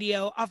of a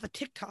video off of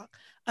TikTok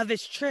of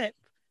his trip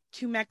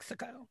to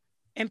Mexico,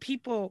 and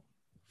people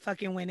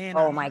fucking went in.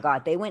 Oh my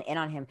God, they went in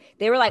on him.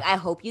 They were like, "I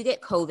hope you get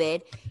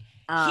COVID."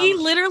 He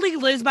literally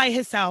lives by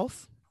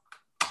himself.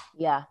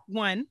 Yeah.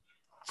 One,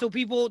 so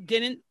people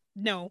didn't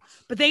know,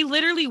 but they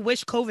literally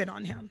wished COVID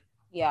on him.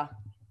 Yeah.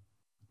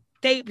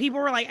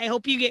 People were like, "I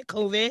hope you get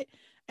COVID.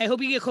 I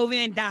hope you get COVID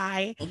and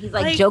die." And he's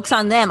like, "Jokes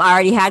on them. I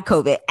already had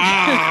COVID."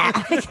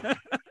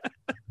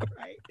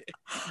 Right.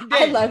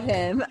 I love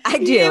him. I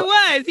do.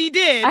 He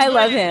did. I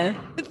love him.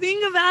 The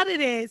thing about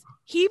it is,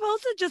 he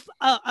posted just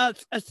a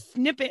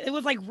snippet. It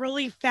was like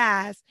really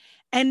fast,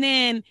 and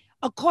then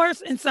of course,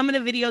 in some of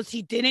the videos,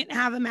 he didn't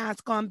have a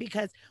mask on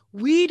because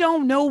we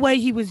don't know what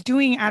he was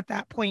doing at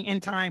that point in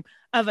time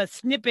of a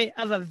snippet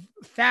of a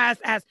fast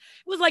ass.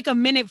 It was like a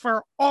minute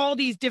for all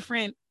these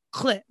different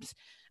clips.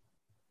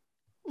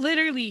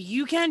 Literally,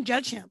 you can't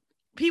judge him.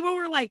 People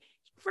were like,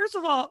 first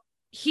of all,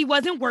 he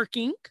wasn't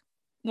working.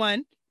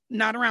 One,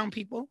 not around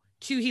people.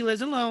 Two, he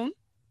lives alone.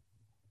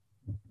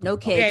 No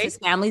kids. Okay. His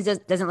family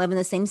doesn't live in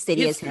the same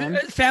city as him.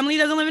 Family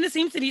doesn't live in the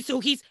same city, so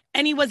he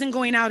wasn't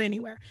going out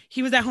anywhere.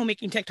 He was at home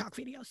making TikTok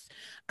videos.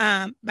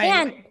 And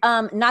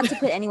not to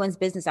put anyone's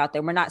business out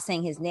there, we're not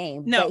saying his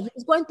name. No, but he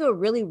was going through a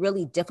really,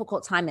 really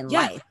difficult time in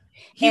life.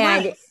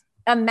 And was.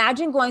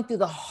 Imagine going through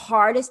the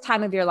hardest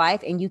time of your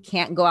life and you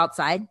can't go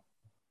outside.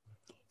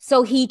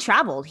 So he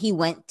traveled. He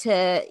went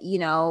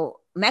to,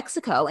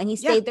 Mexico, and he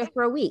stayed there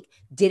for a week.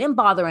 Didn't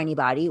bother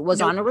anybody. Was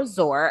on a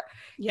resort.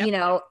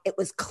 Yep. It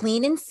was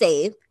clean and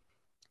safe.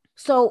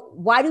 So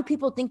why do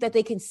people think that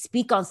they can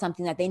speak on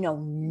something that they know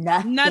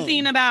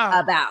nothing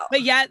about?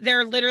 But yet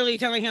they're literally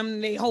telling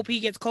him they hope he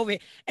gets COVID,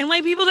 and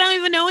like people don't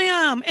even know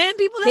him, and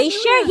people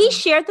He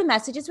shared the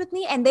messages with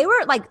me, and they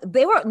were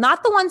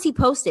not the ones he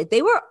posted.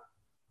 They were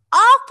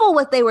awful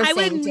what they were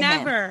saying to him.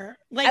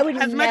 I would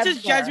never, much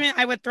as judgment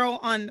I would throw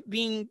on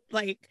being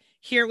like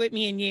here with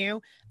me and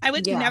you, I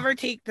would never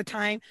take the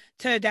time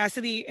to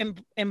audacity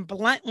and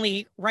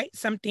bluntly write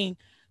something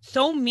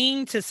so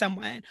mean to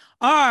someone,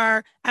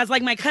 or as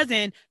like my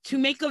cousin, to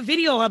make a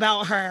video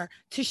about her,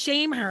 to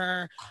shame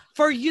her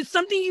for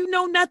something you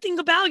know nothing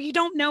about. You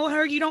don't know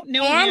her, you don't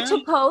know him. And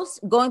to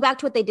post, going back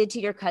to what they did to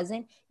your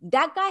cousin,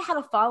 that guy had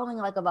a following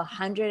like of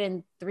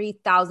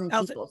 103,000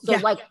 people. So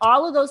like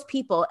all of those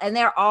people, and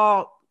they're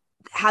all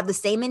have the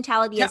same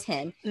mentality as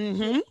him.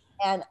 Mm-hmm.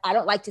 And I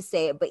don't like to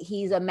say it, but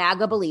he's a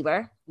MAGA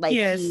believer. Like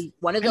he's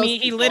one of those.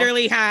 He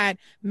literally had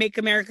 "Make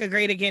America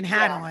Great Again"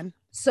 hat on.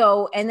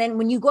 So, and then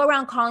when you go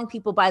around calling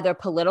people by their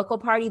political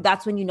party,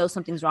 that's when you know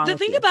something's wrong. The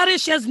thing about it,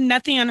 she has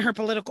nothing on her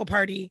political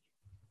party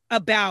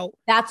about.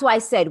 That's why I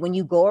said when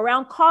you go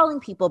around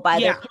calling people by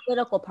their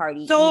political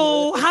party.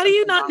 So how do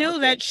you not know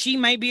that she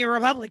might be a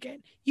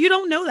Republican? You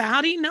don't know that.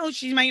 How do you know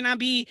she might not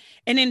be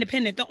an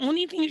independent? The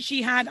only thing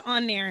she had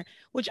on there,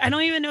 which I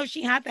don't even know if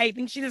she had that, I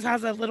think she just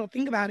has a little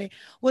thing about it,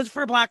 was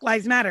for Black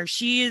Lives Matter.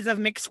 She is of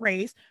mixed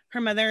race.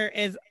 Her mother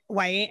is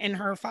white and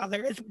her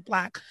father is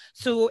Black.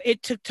 So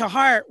it took to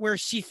heart where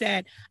she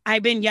said,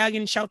 I've been young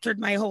and sheltered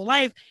my whole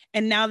life.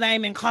 And now that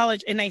I'm in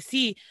college and I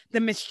see the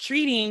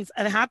mistreatings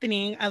of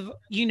happening of,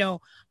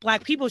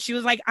 Black people, she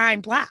was like,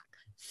 I'm Black.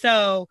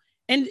 So,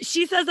 and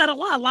she says that a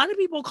lot. A lot of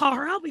people call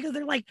her out because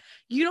they're like,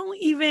 you don't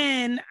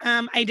even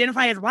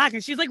identify as Black.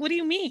 And she's like, what do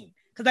you mean?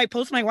 Because I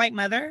post my white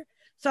mother.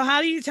 So how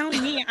are you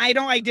telling me I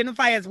don't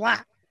identify as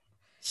Black?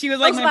 She was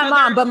like, my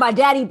mom, but my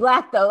daddy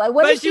Black though. Like,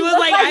 what? But she was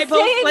like, I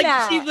post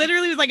like she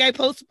literally was like, I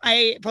post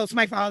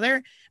my father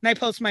and I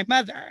post my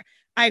mother.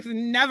 I've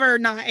never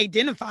not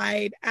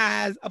identified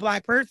as a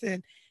Black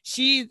person.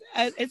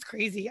 It's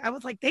crazy. I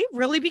was like, they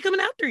really be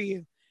coming after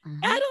you. Mm-hmm.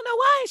 I don't know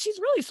why. She's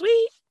really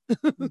sweet.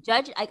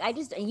 Judge, I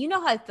just, you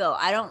know how I feel.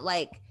 I don't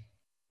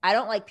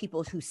like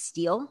people who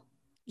steal.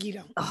 You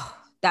don't. Oh,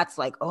 that's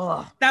like,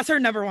 that's her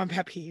number one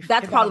pet peeve.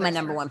 That's probably my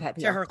number one pet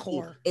peeve. To her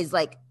core is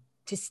like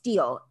to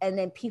steal, and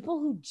then people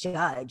who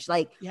judge,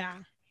 like, yeah.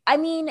 I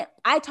mean,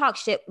 I talk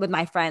shit with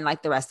my friend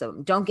like the rest of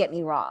them. Don't get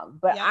me wrong,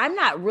 but I'm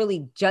not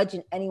really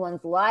judging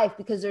anyone's life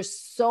because there's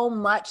so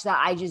much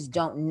that I just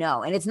don't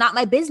know, and it's not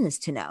my business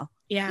to know.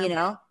 Yeah. You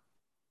know.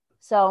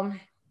 So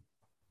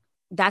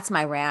that's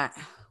my rant.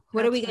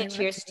 What are we going to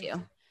cheers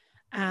to?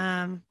 What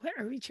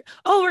are we?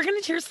 We're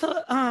going to cheers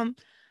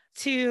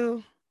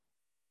to.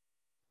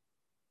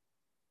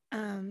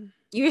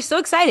 You're so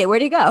excited.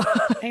 Where'd you go?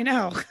 I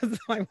know, because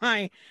my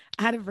mind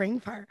had a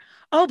brain fire.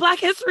 Oh, Black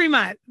History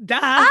Month. Duh.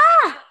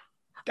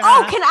 Duh.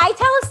 Oh, can I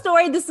tell a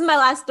story? This is my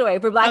last story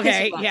for Black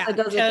History Month. Yeah, so it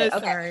goes with it.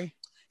 Okay. Sorry.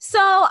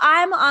 So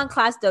I'm on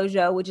Class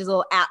Dojo, which is a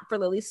little app for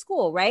Lily's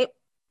school, right?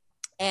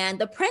 And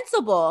the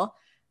principal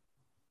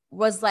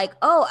was like,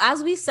 oh,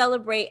 as we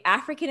celebrate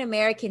African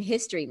American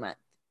History Month.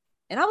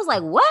 And I was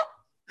like, what?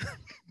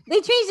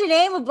 They changed the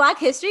name of Black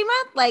History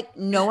Month? Like,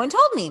 no one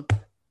told me.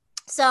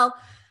 So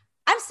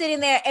I'm sitting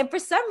there, and for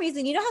some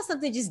reason, you know how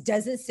something just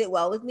doesn't sit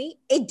well with me?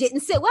 It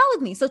didn't sit well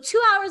with me. So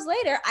 2 hours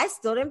later, I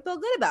still didn't feel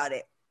good about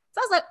it.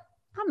 So I was like,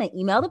 I'm going to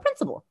email the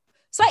principal.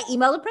 So I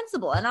emailed the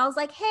principal, and I was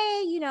like,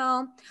 hey,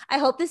 I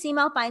hope this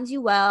email finds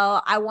you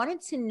well. I wanted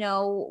to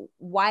know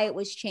why it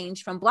was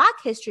changed from Black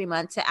History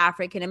Month to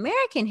African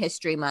American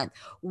History Month.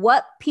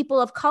 What people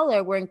of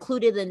color were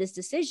included in this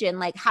decision?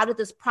 Like, how did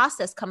this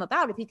process come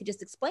about? If you could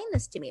just explain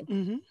this to me.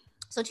 Mm-hmm.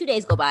 So 2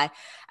 days go by.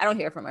 I don't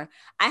hear from her.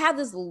 I have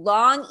this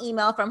long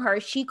email from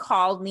her. She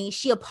called me.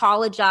 She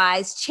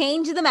apologized,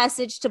 changed the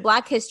message to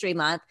Black History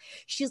Month.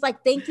 She's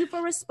like, thank you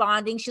for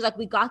responding. She's like,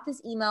 we got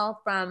this email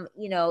from,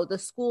 the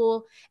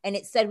school, and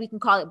it said we can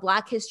call it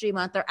Black History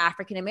Month or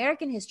African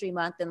American History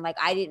Month. And like,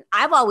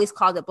 I've always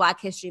called it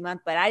Black History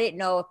Month, but I didn't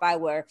know if I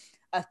were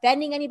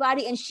offending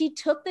anybody. And she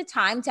took the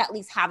time to at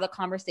least have a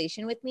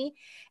conversation with me.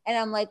 And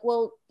I'm like,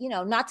 well,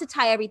 not to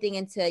tie everything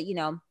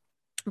into,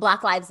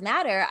 Black Lives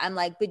Matter. I'm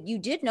like, but you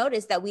did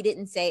notice that we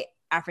didn't say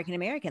African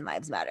American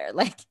Lives Matter,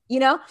 like,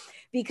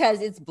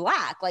 because it's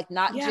Black, like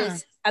not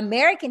just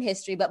American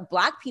history, but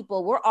Black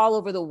people, we're all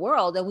over the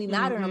world and we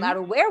matter no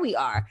matter where we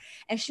are.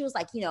 And she was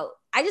like,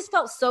 I just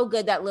felt so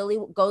good that Lily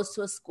goes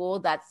to a school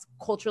that's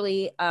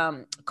culturally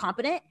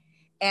competent.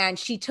 And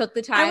she took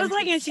the time. I was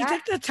like, and she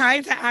took the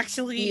time to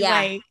actually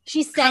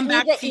she sent me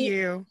back to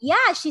you.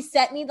 Yeah, she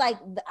sent me like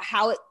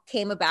how it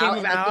came about.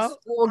 And like the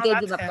school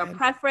gave them a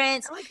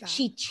preference. Like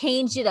she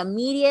changed it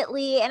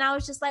immediately. And I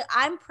was just like,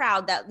 I'm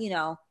proud that,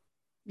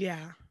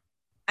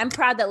 I'm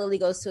proud that Lily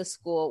goes to a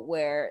school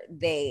where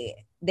they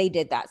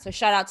did that. So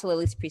shout out to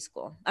Lily's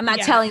preschool. I'm not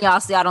telling y'all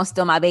so y'all don't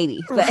steal my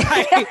baby. But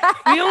right.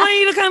 We don't want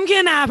you to come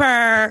kidnap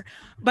her.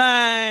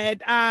 But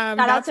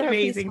that's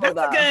amazing. Preschool,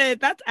 that's good.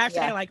 That's actually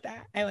I like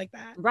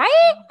that.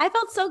 Right? I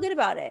felt so good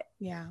about it.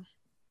 Yeah.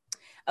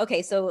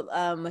 Okay, so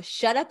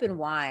shut up and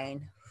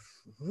whine.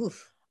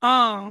 Oof.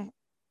 Oh,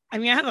 I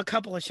mean, I have a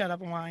couple of shut up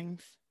and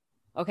whines.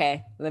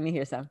 Okay, let me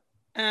hear some.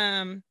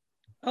 But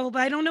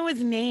I don't know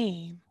his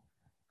name.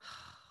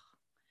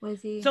 What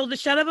is he? So the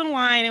shut up and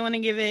whine I want to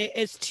give it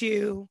is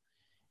to,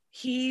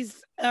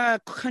 he's a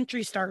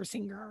country star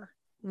singer.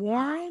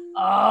 Warren?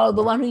 Oh,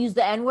 the one who used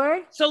the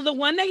N-word? So the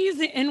one that used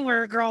the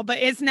N-word, girl, but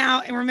it's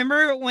now, and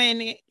remember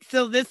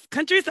so this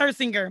country star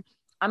singer.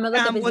 I'm going to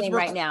look up his name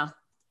right now.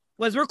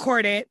 Was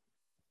recorded,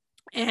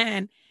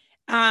 and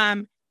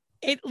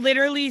it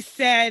literally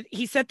said,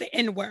 he said the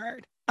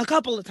N-word a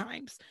couple of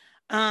times.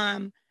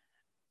 And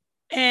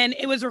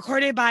it was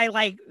recorded by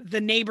like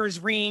the neighbor's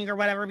ring or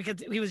whatever because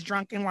he was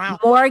drunk and wild.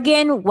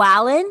 Morgan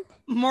Wallen?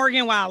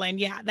 Morgan Wallen,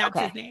 yeah, that's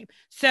his name.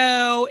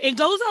 So it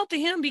goes out to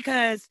him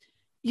because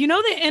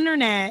the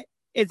internet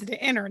is the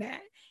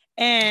internet.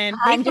 And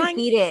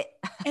undefeated.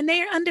 And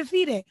they are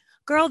undefeated.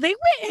 Girl, they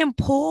went and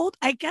pulled,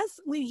 I guess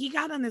when he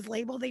got on his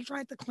label, they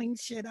tried to clean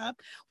shit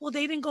up. Well,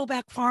 they didn't go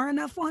back far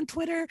enough on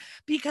Twitter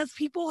because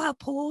people have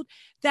pulled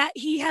that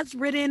he has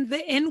written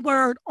the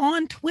N-word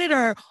on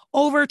Twitter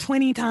over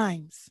 20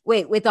 times.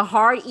 Wait, with a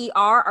hard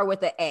ER or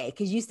with an A?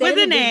 Because you said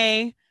with an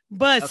A,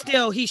 but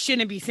still he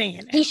shouldn't be saying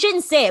it. He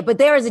shouldn't say it, but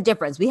there is a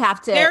difference. We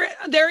have to.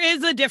 There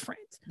is a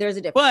difference. There's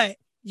a difference. But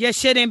you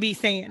shouldn't be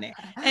saying it.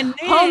 And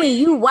then, homie,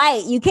 you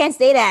white. You can't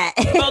say that.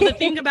 Well, the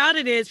thing about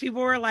it is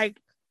people were like,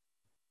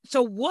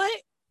 so what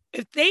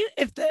if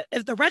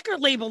the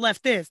record label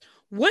left this,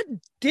 what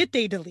did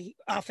they delete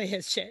off of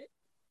his shit?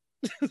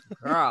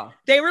 Girl.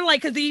 They were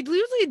like, because they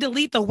usually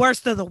delete the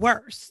worst of the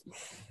worst.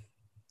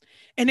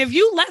 And if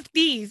you left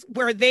these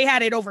where they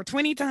had it over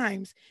 20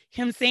 times,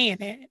 him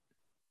saying it,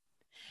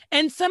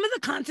 and some of the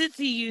content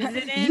he used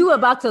it in, you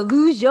about to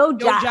lose your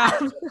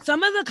job.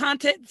 Some of the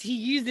content he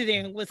used it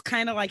in was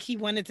kind of like he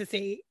wanted to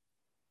say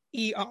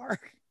ER.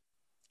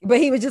 But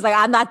he was just like,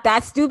 I'm not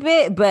that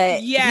stupid,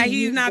 but yeah,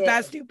 he's not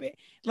that stupid.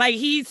 Like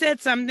he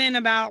said something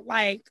about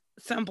like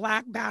some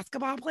Black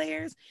basketball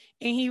players,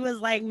 and he was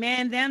like,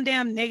 man, them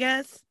damn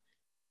niggas.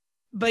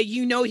 But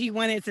he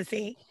wanted to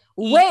say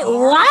wait,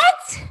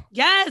 what?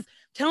 Yes,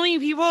 telling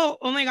people,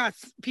 oh my gosh,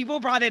 people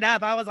brought it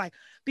up. I was like,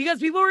 because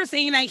people were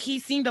saying that he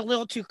seemed a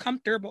little too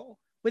comfortable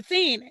with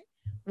saying it.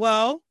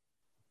 Well,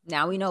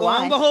 now we know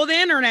why. On the whole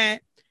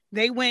internet,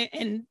 They went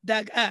and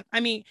dug up. I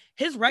mean,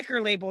 his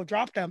record label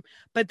dropped him,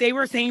 but they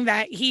were saying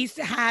that he's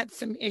had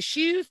some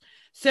issues.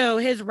 So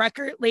his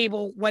record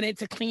label wanted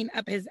to clean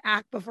up his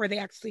act before they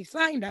actually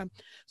signed him.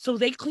 So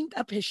they cleaned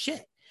up his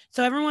shit.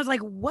 So everyone was like,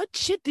 what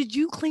shit did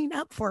you clean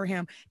up for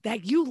him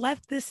that you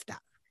left this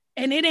stuff?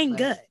 And it ain't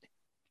good.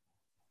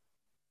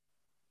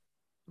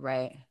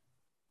 Right.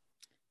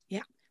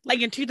 Yeah.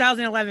 Like in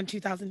 2011,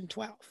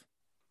 2012.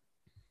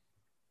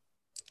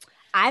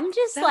 I'm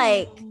just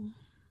like...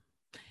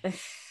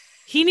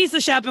 He needs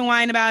to shut up and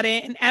whine about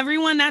it. And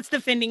everyone that's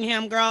defending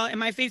him, girl, in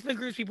my Facebook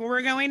groups, people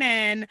were going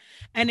in.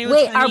 And it was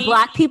Wait, funny. are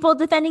Black people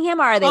defending him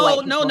or are they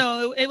white people?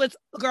 No. It was,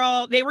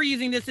 girl, they were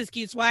using this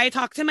excuse. Why I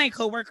talked to my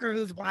coworker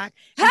who's Black.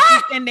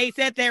 And they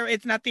said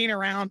it's nothing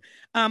around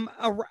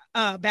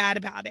bad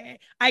about it.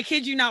 I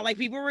kid you not. Like,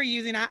 people were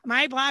using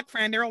my Black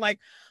friend. They were like,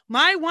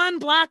 my one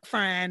Black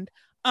friend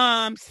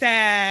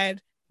said...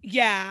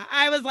 Yeah,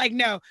 I was like,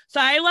 no. So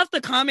I left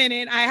the comment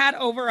and I had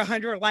over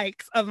 100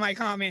 likes of my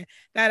comment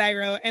that I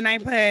wrote. And I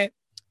put,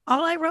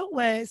 all I wrote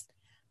was,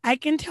 I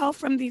can tell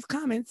from these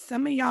comments,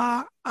 some of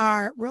y'all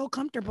are real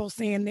comfortable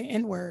saying the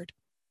N-word.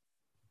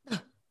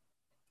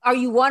 Or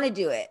you want to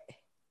do it?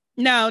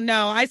 No.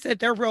 I said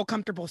they're real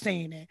comfortable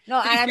saying it.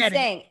 No, I'm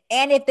saying,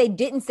 and if they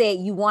didn't say it,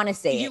 you want to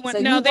say it.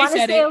 They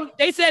said it.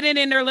 They said it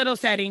in their little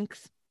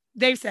settings.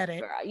 They said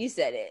it. Girl, you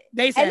said it.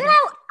 They said it. And then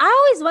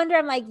I always wonder,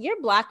 I'm like,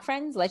 your Black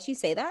friends let you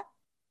say that?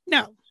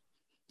 No.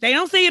 They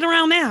don't say it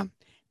around them.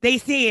 They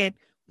say it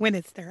when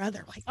it's their other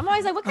white. I'm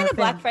always like, what kind of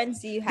Black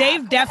friends do you have?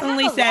 They've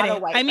definitely said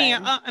it. I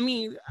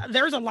mean,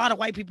 there's a lot of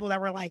white people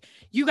that were like,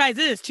 you guys,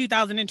 it is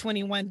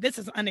 2021. This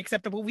is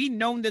unacceptable. We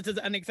know this is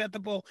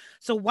unacceptable.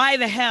 So why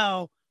the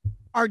hell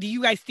do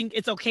you guys think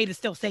it's okay to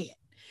still say it?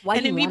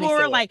 And then people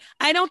were like,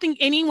 I don't think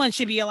anyone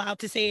should be allowed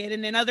to say it.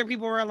 And then other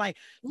people were like,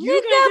 you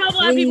can tell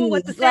Black people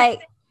what to say.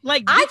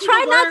 Like I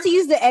try not to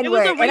use the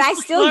N-word, and I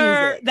still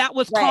use it. That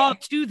was called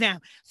to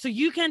them. So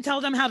you can tell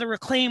them how to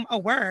reclaim a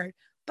word.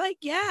 But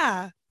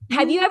yeah.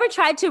 Have you ever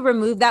tried to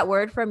remove that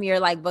word from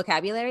your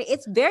vocabulary?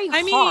 It's very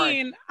hard. I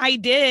mean, I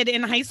did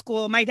in high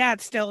school. My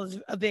dad still is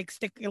a big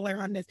stickler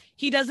on this.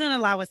 He doesn't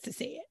allow us to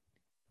say it.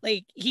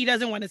 Like, he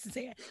doesn't want us to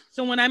say it.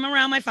 So when I'm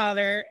around my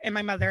father and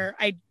my mother,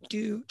 I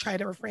do try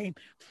to refrain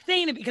from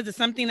saying it because it's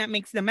something that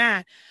makes them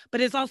mad. But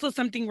it's also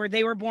something where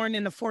they were born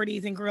in the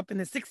 40s and grew up in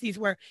the 60s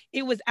where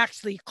it was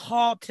actually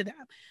called to them.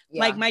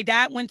 Yeah. Like, my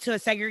dad went to a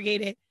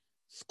segregated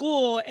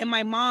school, and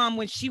my mom,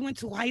 when she went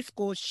to high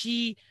school,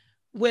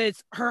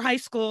 her high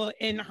school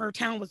in her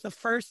town was the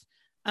first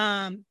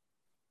desegregated,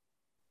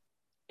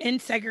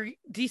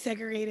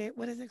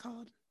 what is it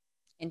called?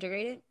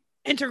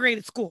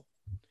 Integrated school.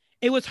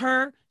 It was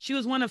her. She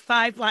was one of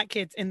 5 Black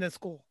kids in the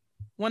school.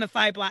 One of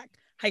 5 Black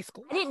high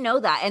schools. I didn't know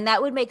that. And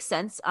that would make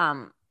sense.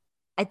 I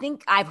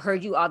think I've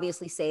heard you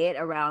obviously say it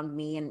around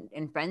me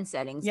in friend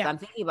settings. Yeah. But I'm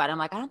thinking about it. I'm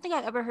like, I don't think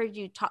I've ever heard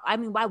you talk. I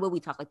mean, why would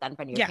we talk like that in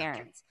front of your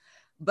parents?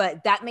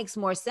 But that makes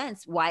more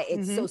sense why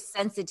it's so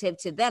sensitive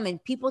to them.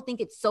 And people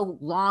think it's so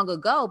long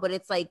ago, but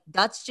it's like,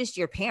 that's just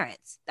your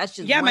parents. That's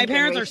just my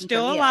parents are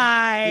still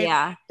alive.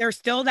 Yeah. They're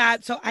still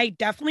that. So I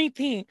definitely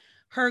think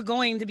her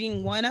going to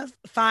being one of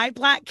 5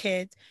 Black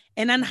kids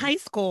and in high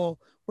school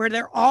where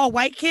they're all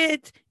white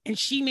kids and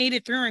she made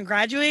it through and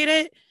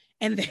graduated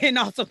and then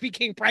also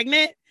became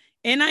pregnant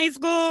in high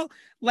school.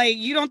 Like,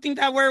 you don't think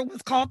that word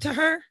was called to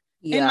her?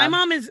 Yeah. And my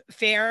mom was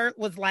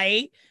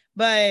light,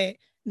 but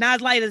not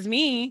as light as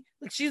me.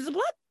 Like, she's a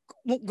Black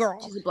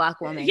girl. She's a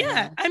Black woman.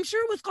 Yeah. I'm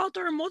sure it was called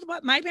to her multiple.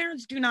 My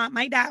parents do not.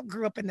 My dad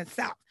grew up in the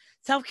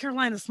South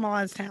Carolina,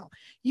 smallest town.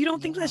 You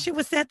don't think that shit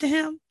was said to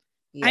him?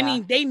 Yeah. I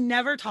mean, they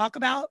never talk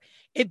about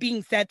it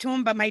being said to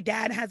him, but my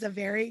dad has a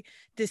very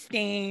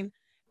disdain.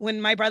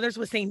 When my brothers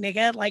would say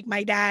nigga, like,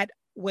 my dad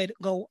would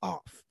go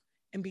off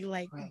and be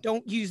like,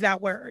 don't use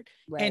that word.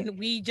 Right. And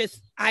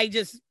I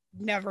just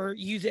never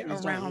use it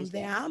around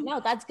them. No,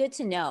 that's good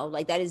to know.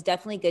 Like, that is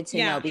definitely good to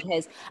know,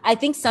 because I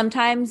think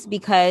sometimes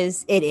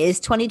because it is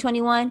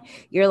 2021,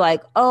 you're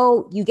like,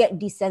 oh, you get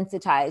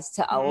desensitized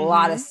to a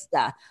lot of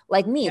stuff.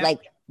 Like me,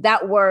 like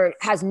that word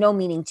has no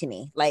meaning to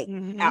me, like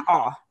at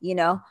all, you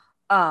know?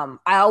 I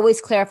always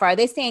clarify,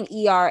 they saying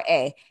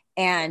ERA,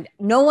 and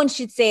no one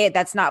should say it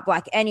that's not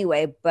Black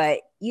anyway,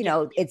 but you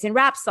know, it's in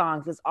rap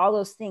songs, it's all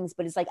those things,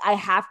 but it's like, I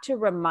have to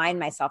remind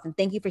myself, and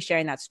thank you for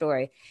sharing that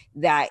story,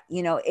 that,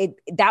 you know,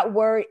 that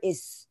word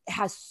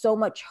has so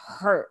much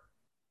hurt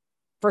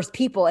for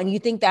people. And you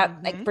think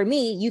that, like, for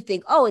me, you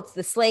think, oh, it's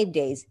the slave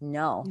days.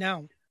 No.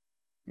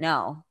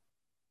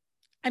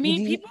 I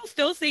mean, people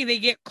still say they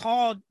get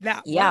called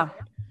that word.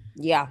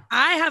 Yeah.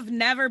 I have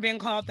never been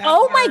called that.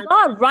 Oh my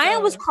God.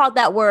 Ryan was called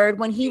that word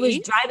when he was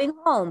driving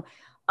home.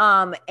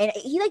 And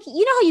he, like,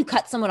 you know how you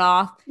cut someone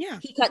off? Yeah.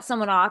 He cut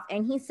someone off,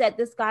 and he said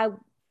this guy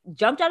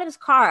jumped out of his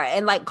car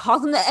and like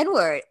called him the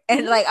N-word.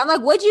 And like, I'm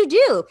like, what'd you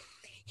do?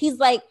 He's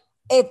like,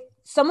 if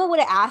someone would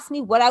have asked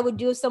me what I would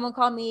do if someone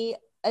called me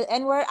an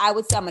N-word, I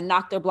would say I'm gonna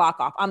knock their block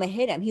off. I'm gonna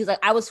hit him. He's like,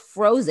 I was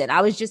frozen.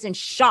 I was just in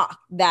shock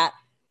that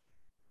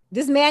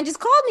this man just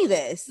called me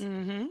this.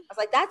 I was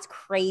like, that's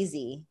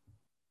crazy.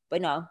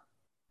 But no.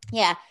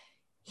 Yeah.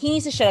 he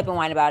needs to shut up and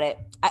whine about it.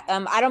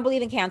 I don't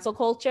believe in cancel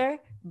culture,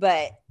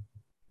 but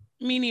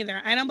Me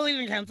neither. I don't believe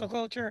in cancel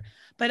culture,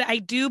 but I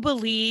do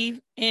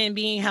believe in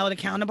being held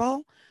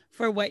accountable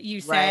for what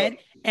you said right.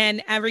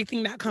 and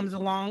everything that comes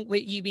along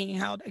with you being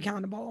held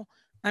accountable.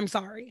 I'm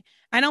sorry.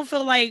 I don't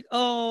feel like,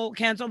 oh,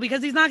 cancel,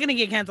 because he's not going to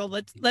get canceled.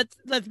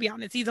 Let's be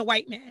honest. He's a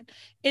white man.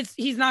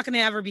 He's not going to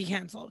ever be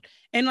canceled.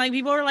 And like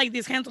people are like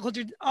this cancel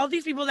culture. All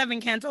these people that have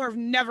been canceled have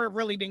never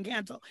really been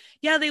canceled.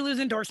 Yeah, they lose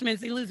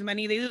endorsements, they lose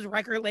money, they lose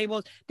record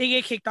labels, they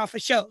get kicked off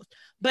of shows,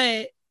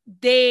 but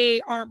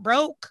they aren't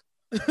broke.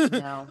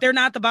 No. They're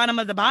not the bottom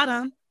of the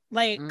bottom.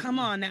 Like, come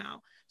Mm-mm. on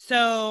now.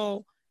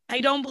 So I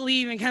don't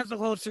believe in cancel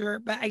culture,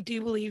 but I do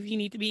believe you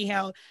need to be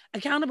held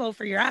accountable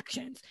for your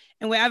actions.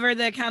 And whatever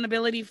the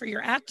accountability for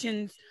your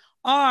actions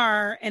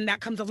are, and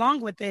that comes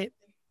along with it,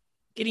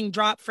 getting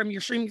dropped from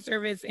your streaming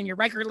service and your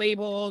record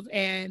labels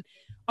and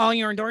all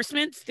your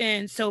endorsements,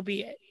 then so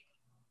be it.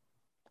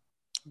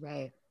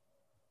 Right.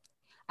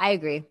 I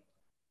agree.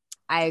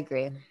 I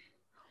agree.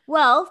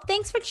 Well,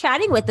 thanks for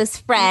chatting with us,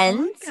 You're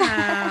friends.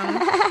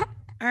 welcome.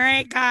 All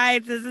right,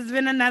 guys, this has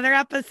been another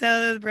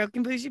episode of the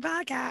Broken Bougie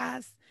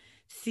Podcast.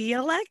 See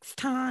you next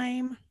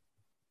time.